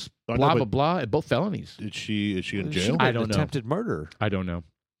reckless I know, blah blah but- blah, and both felonies. Is she in She jail? I made don't know. Attempted murder. I don't know.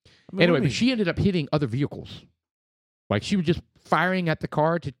 I mean, Anyway, what do but you she ended up hitting other vehicles. Like she was just firing at the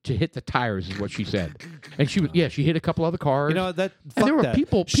car to hit the tires, is what she said. And she hit a couple other cars. mean? You know that. and Fuck there were that.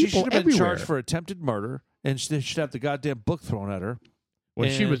 people She should have been everywhere. charged for attempted murder, and they should have the goddamn book thrown at her, When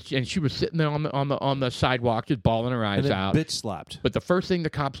and- she was sitting there on the sidewalk, just bawling her and eyes then out. bitch slapped. But the first thing the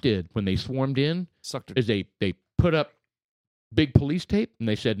cops did when they swarmed in Sucked her. is they put up big police tape and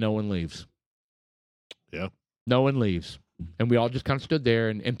they said no one leaves. Yeah. No one leaves. And we all just kind of stood there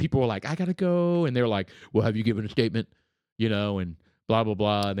and people were like, I gotta go, and they were like, well, have you given a statement? And blah blah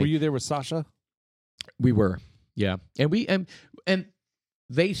blah. And Were you there with Sasha? we were, yeah. And we and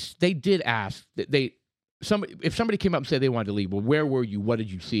they did ask if somebody came up and said they wanted to leave, well, where were you? What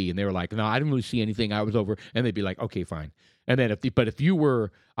did you see? And they were like, no, I didn't really see anything. I was over. And they'd be like, okay, fine. And then if you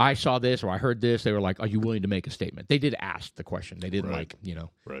were, I saw this or I heard this, they were like, are you willing to make a statement? They did ask the question. They didn't Right.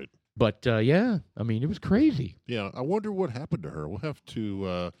 Right. But yeah, I mean, it was crazy. Yeah. I wonder what happened to her. We'll have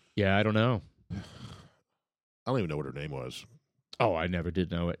to. Yeah, I don't know. I don't even know what her name was. Oh, I never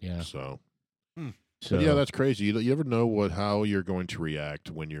did know it. Yeah. So. So But yeah, that's crazy. You ever know how you're going to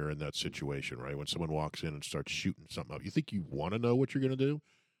react when you're in that situation, right? When someone walks in and starts shooting something up, you think you want to know what you're going to do,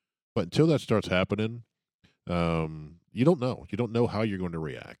 but until that starts happening, you don't know. You don't know how you're going to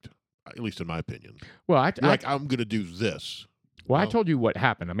react. At least in my opinion, well, you're like, I'm going to do this. I told you what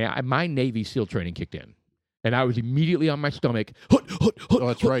happened. I mean, my Navy SEAL training kicked in, and I was immediately on my stomach. Hut, hut, hut, Oh,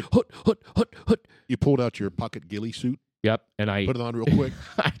 that's hut, right. Hut, hut, hut, hut. You pulled out your pocket ghillie suit, Yep, and I put it on real quick.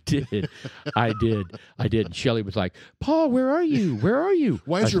 I did. And Shelly was like, Paul, where are you? Where are you?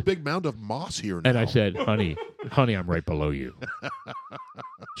 Why I is there a said- big mound of moss here now? And I said, honey, I'm right below you.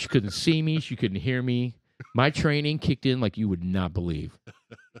 She couldn't see me. She couldn't hear me. My training kicked in like you would not believe.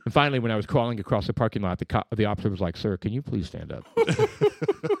 And finally, when I was crawling across the parking lot, the officer was like, sir, can you please stand up?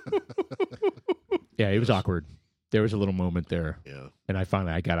 Yeah, it was awkward. There was a little moment there. Yeah. And I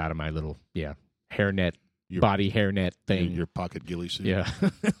got out of my little, hairnet, Your- body hairnet thing. Your pocket ghillie suit. Yeah.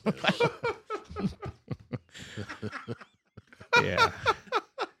 Yeah.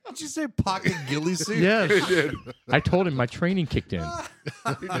 Did you say pocket ghillie suit? Yes. I told him my training kicked in.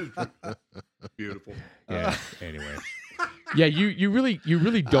 Beautiful. Yeah. Anyway. Yeah, you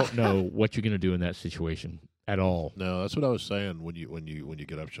really don't know what you're gonna do in that situation at all. No, that's what I was saying when you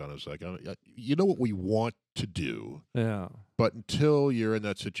get up, Sean. It's like, you know what we want to do, Yeah. but until you're in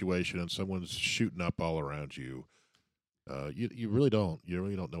that situation and someone's shooting up all around you, you really don't. You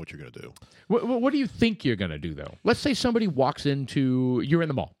really don't know what you're going to do. What do you think you're gonna do though? Let's say somebody walks into you're in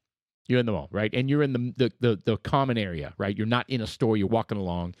the mall. You're in the mall, right? And you're in the common area, right? You're not in a store. You're walking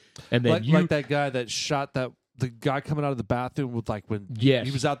along, and then Like that guy that shot the guy coming out of the bathroom with when Yes.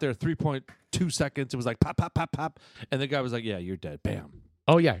 he was out there 3.2 seconds. It was like pop, pop, pop, pop, and the guy was like, "Yeah, you're dead." Bam.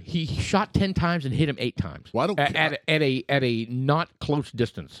 Oh yeah, he shot 10 times and hit him 8 times. Well, I don't care. At a not close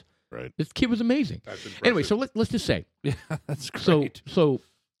distance. Right. This kid was amazing. That's impressive. Anyway, so let's just say, Yeah, that's great. so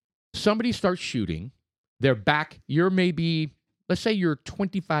somebody starts shooting. They're back. You're maybe, let's say you're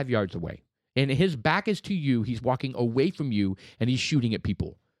 25 yards away, and his back is to you. He's walking away from you, and he's shooting at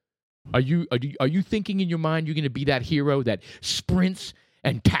people. Are you thinking in your mind you're going to be that hero that sprints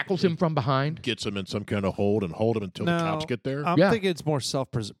and tackles him from behind? Gets him in some kind of hold and hold him until the cops get there. I'm Yeah. thinking it's more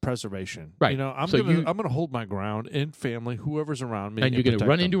self-preservation. Right. You know, I'm So gonna hold my ground in family, whoever's around me, And you're going to protect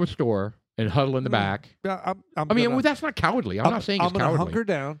run them. into a store and huddle in the back. Yeah, I mean, well, that's not cowardly. I'm not saying it's I'm gonna cowardly. hunker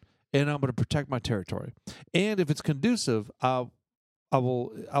down and I'm gonna protect my territory. And if it's conducive, I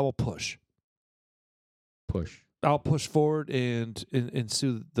will push. Push. I'll push forward and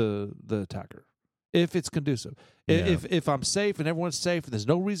sue the attacker. If it's conducive. Yeah. If I'm safe and everyone's safe and there's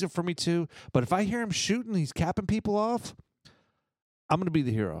no reason for me to, but if I hear him shooting, he's capping people off, I'm going to be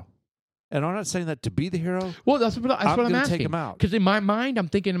the hero. And I'm not saying that to be the hero. Well, that's what I'm gonna asking. take him out. Because in my mind, I'm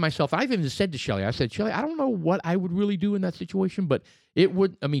thinking to myself, I've even said to Shelly, I said, Shelly, I don't know what I would really do in that situation, but it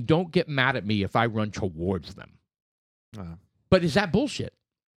would, I mean, don't get mad at me if I run towards them. But is that bullshit?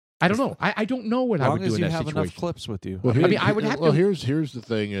 I don't know. I don't know what I would do in that As long as you have enough situation. clips with you. Well, I mean, I would have well, to. here's the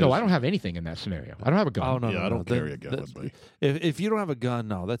thing. Is, No, I don't have anything in that scenario. I don't have a gun. Oh, no, Yeah, no, I no. don't carry a gun with me. If you don't have a gun,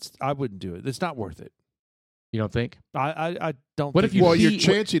 no, I wouldn't do it. It's not worth it. You don't think? I don't. What think if you Well, see- you're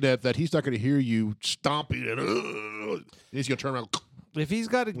chancing that he's not going to hear you stomping and he's going to turn around. If he's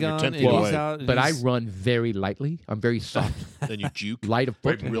got a When you're gun 10 and feet he's away. out, and But I he's- run very lightly. I'm very soft, Then you juke. light of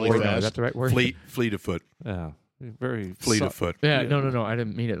foot. Really Or no, fast. is that the right word? Fleet of foot. yeah, very Fleet of foot. Yeah, no. I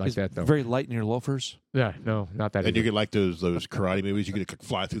didn't mean it like He's that, though. very light in your loafers. Yeah, no, not that And either. you get like those karate movies. You get to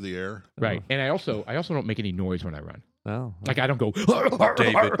fly through the air. Right. And I also don't make any noise when I run. No, Like I don't go David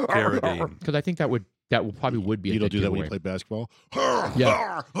Carradine. because I think that would be a You don't good do that when giveaway. you play basketball.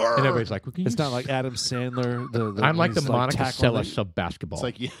 Yeah. And everybody's like, well, can it's you not like Adam Sandler. The I'm like the he's, Monica tackling Seles of basketball.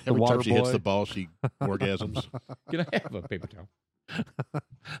 It's like every water time she hits boy. the ball, she orgasms. Can I have a paper towel?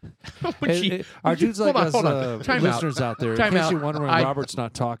 Our dudes like us, hold on. Time out. listeners out there, in Time case out. you're wondering I- Robert's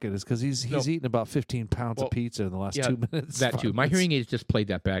not talking, is because he's No. eating about 15 pounds Well, of pizza in the last yeah, 2 minutes. That too. 5 My minutes. hearing aids just played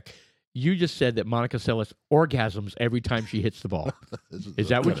that back. You just said that Monica Seles orgasms every time she hits the ball. Is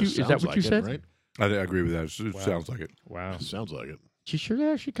that what kinda you- is that sounds what you like said? It, right? I agree with that. It sounds like it. Wow. Sounds like it. She sure,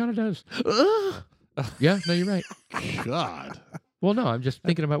 yeah, she kind of does. Yeah, no, you're right. God, Well, no, I'm just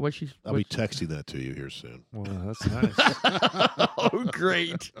thinking about what she's. I'll be texting that to you here soon. Well, that's nice. Oh,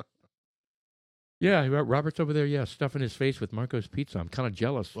 great. Yeah, Robert's over there. Yeah, stuffing his face with Marco's pizza. I'm kind of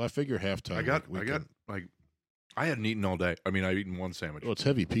jealous. Well, I figure halftime. I hadn't eaten all day. I mean, I've eaten one sandwich. Well, it's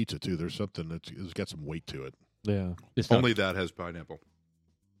heavy pizza too. There's something it's got some weight to it. Yeah. It's not, Only that has pineapple.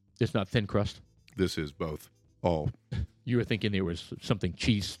 it's not thin crust. This is both. All. You were thinking there was something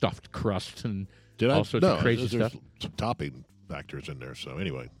cheese stuffed crust and Did all I? sorts No, of crazy there's stuff. some topping factors in there. So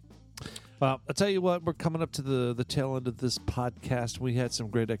anyway, Well, I'll tell you what, we're coming up to the tail end of this podcast. We had some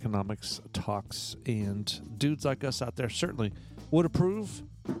great economics talks, and dudes like us out there certainly would approve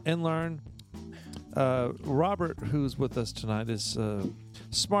and learn. Robert, who's with us tonight, is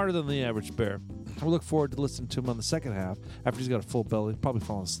smarter than the average bear. We look forward to listening to him on the second half after he's got a full belly. Probably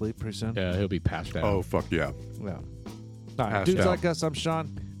falling asleep pretty soon. Yeah, he'll be passed out. Oh, fuck yeah. Yeah. All right, Passed dudes out. like us, I'm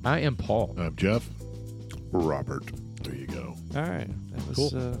Sean. I am Paul. I'm Jeff. Robert. There you go. All right. That was,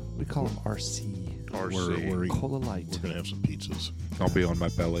 Cool. We call him RC. RC. We're Cola Light. gonna have some pizzas. I'll be on my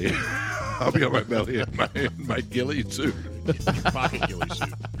belly. I'll be on my belly in my ghillie suit. Pocket ghillie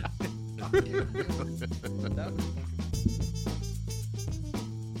suit.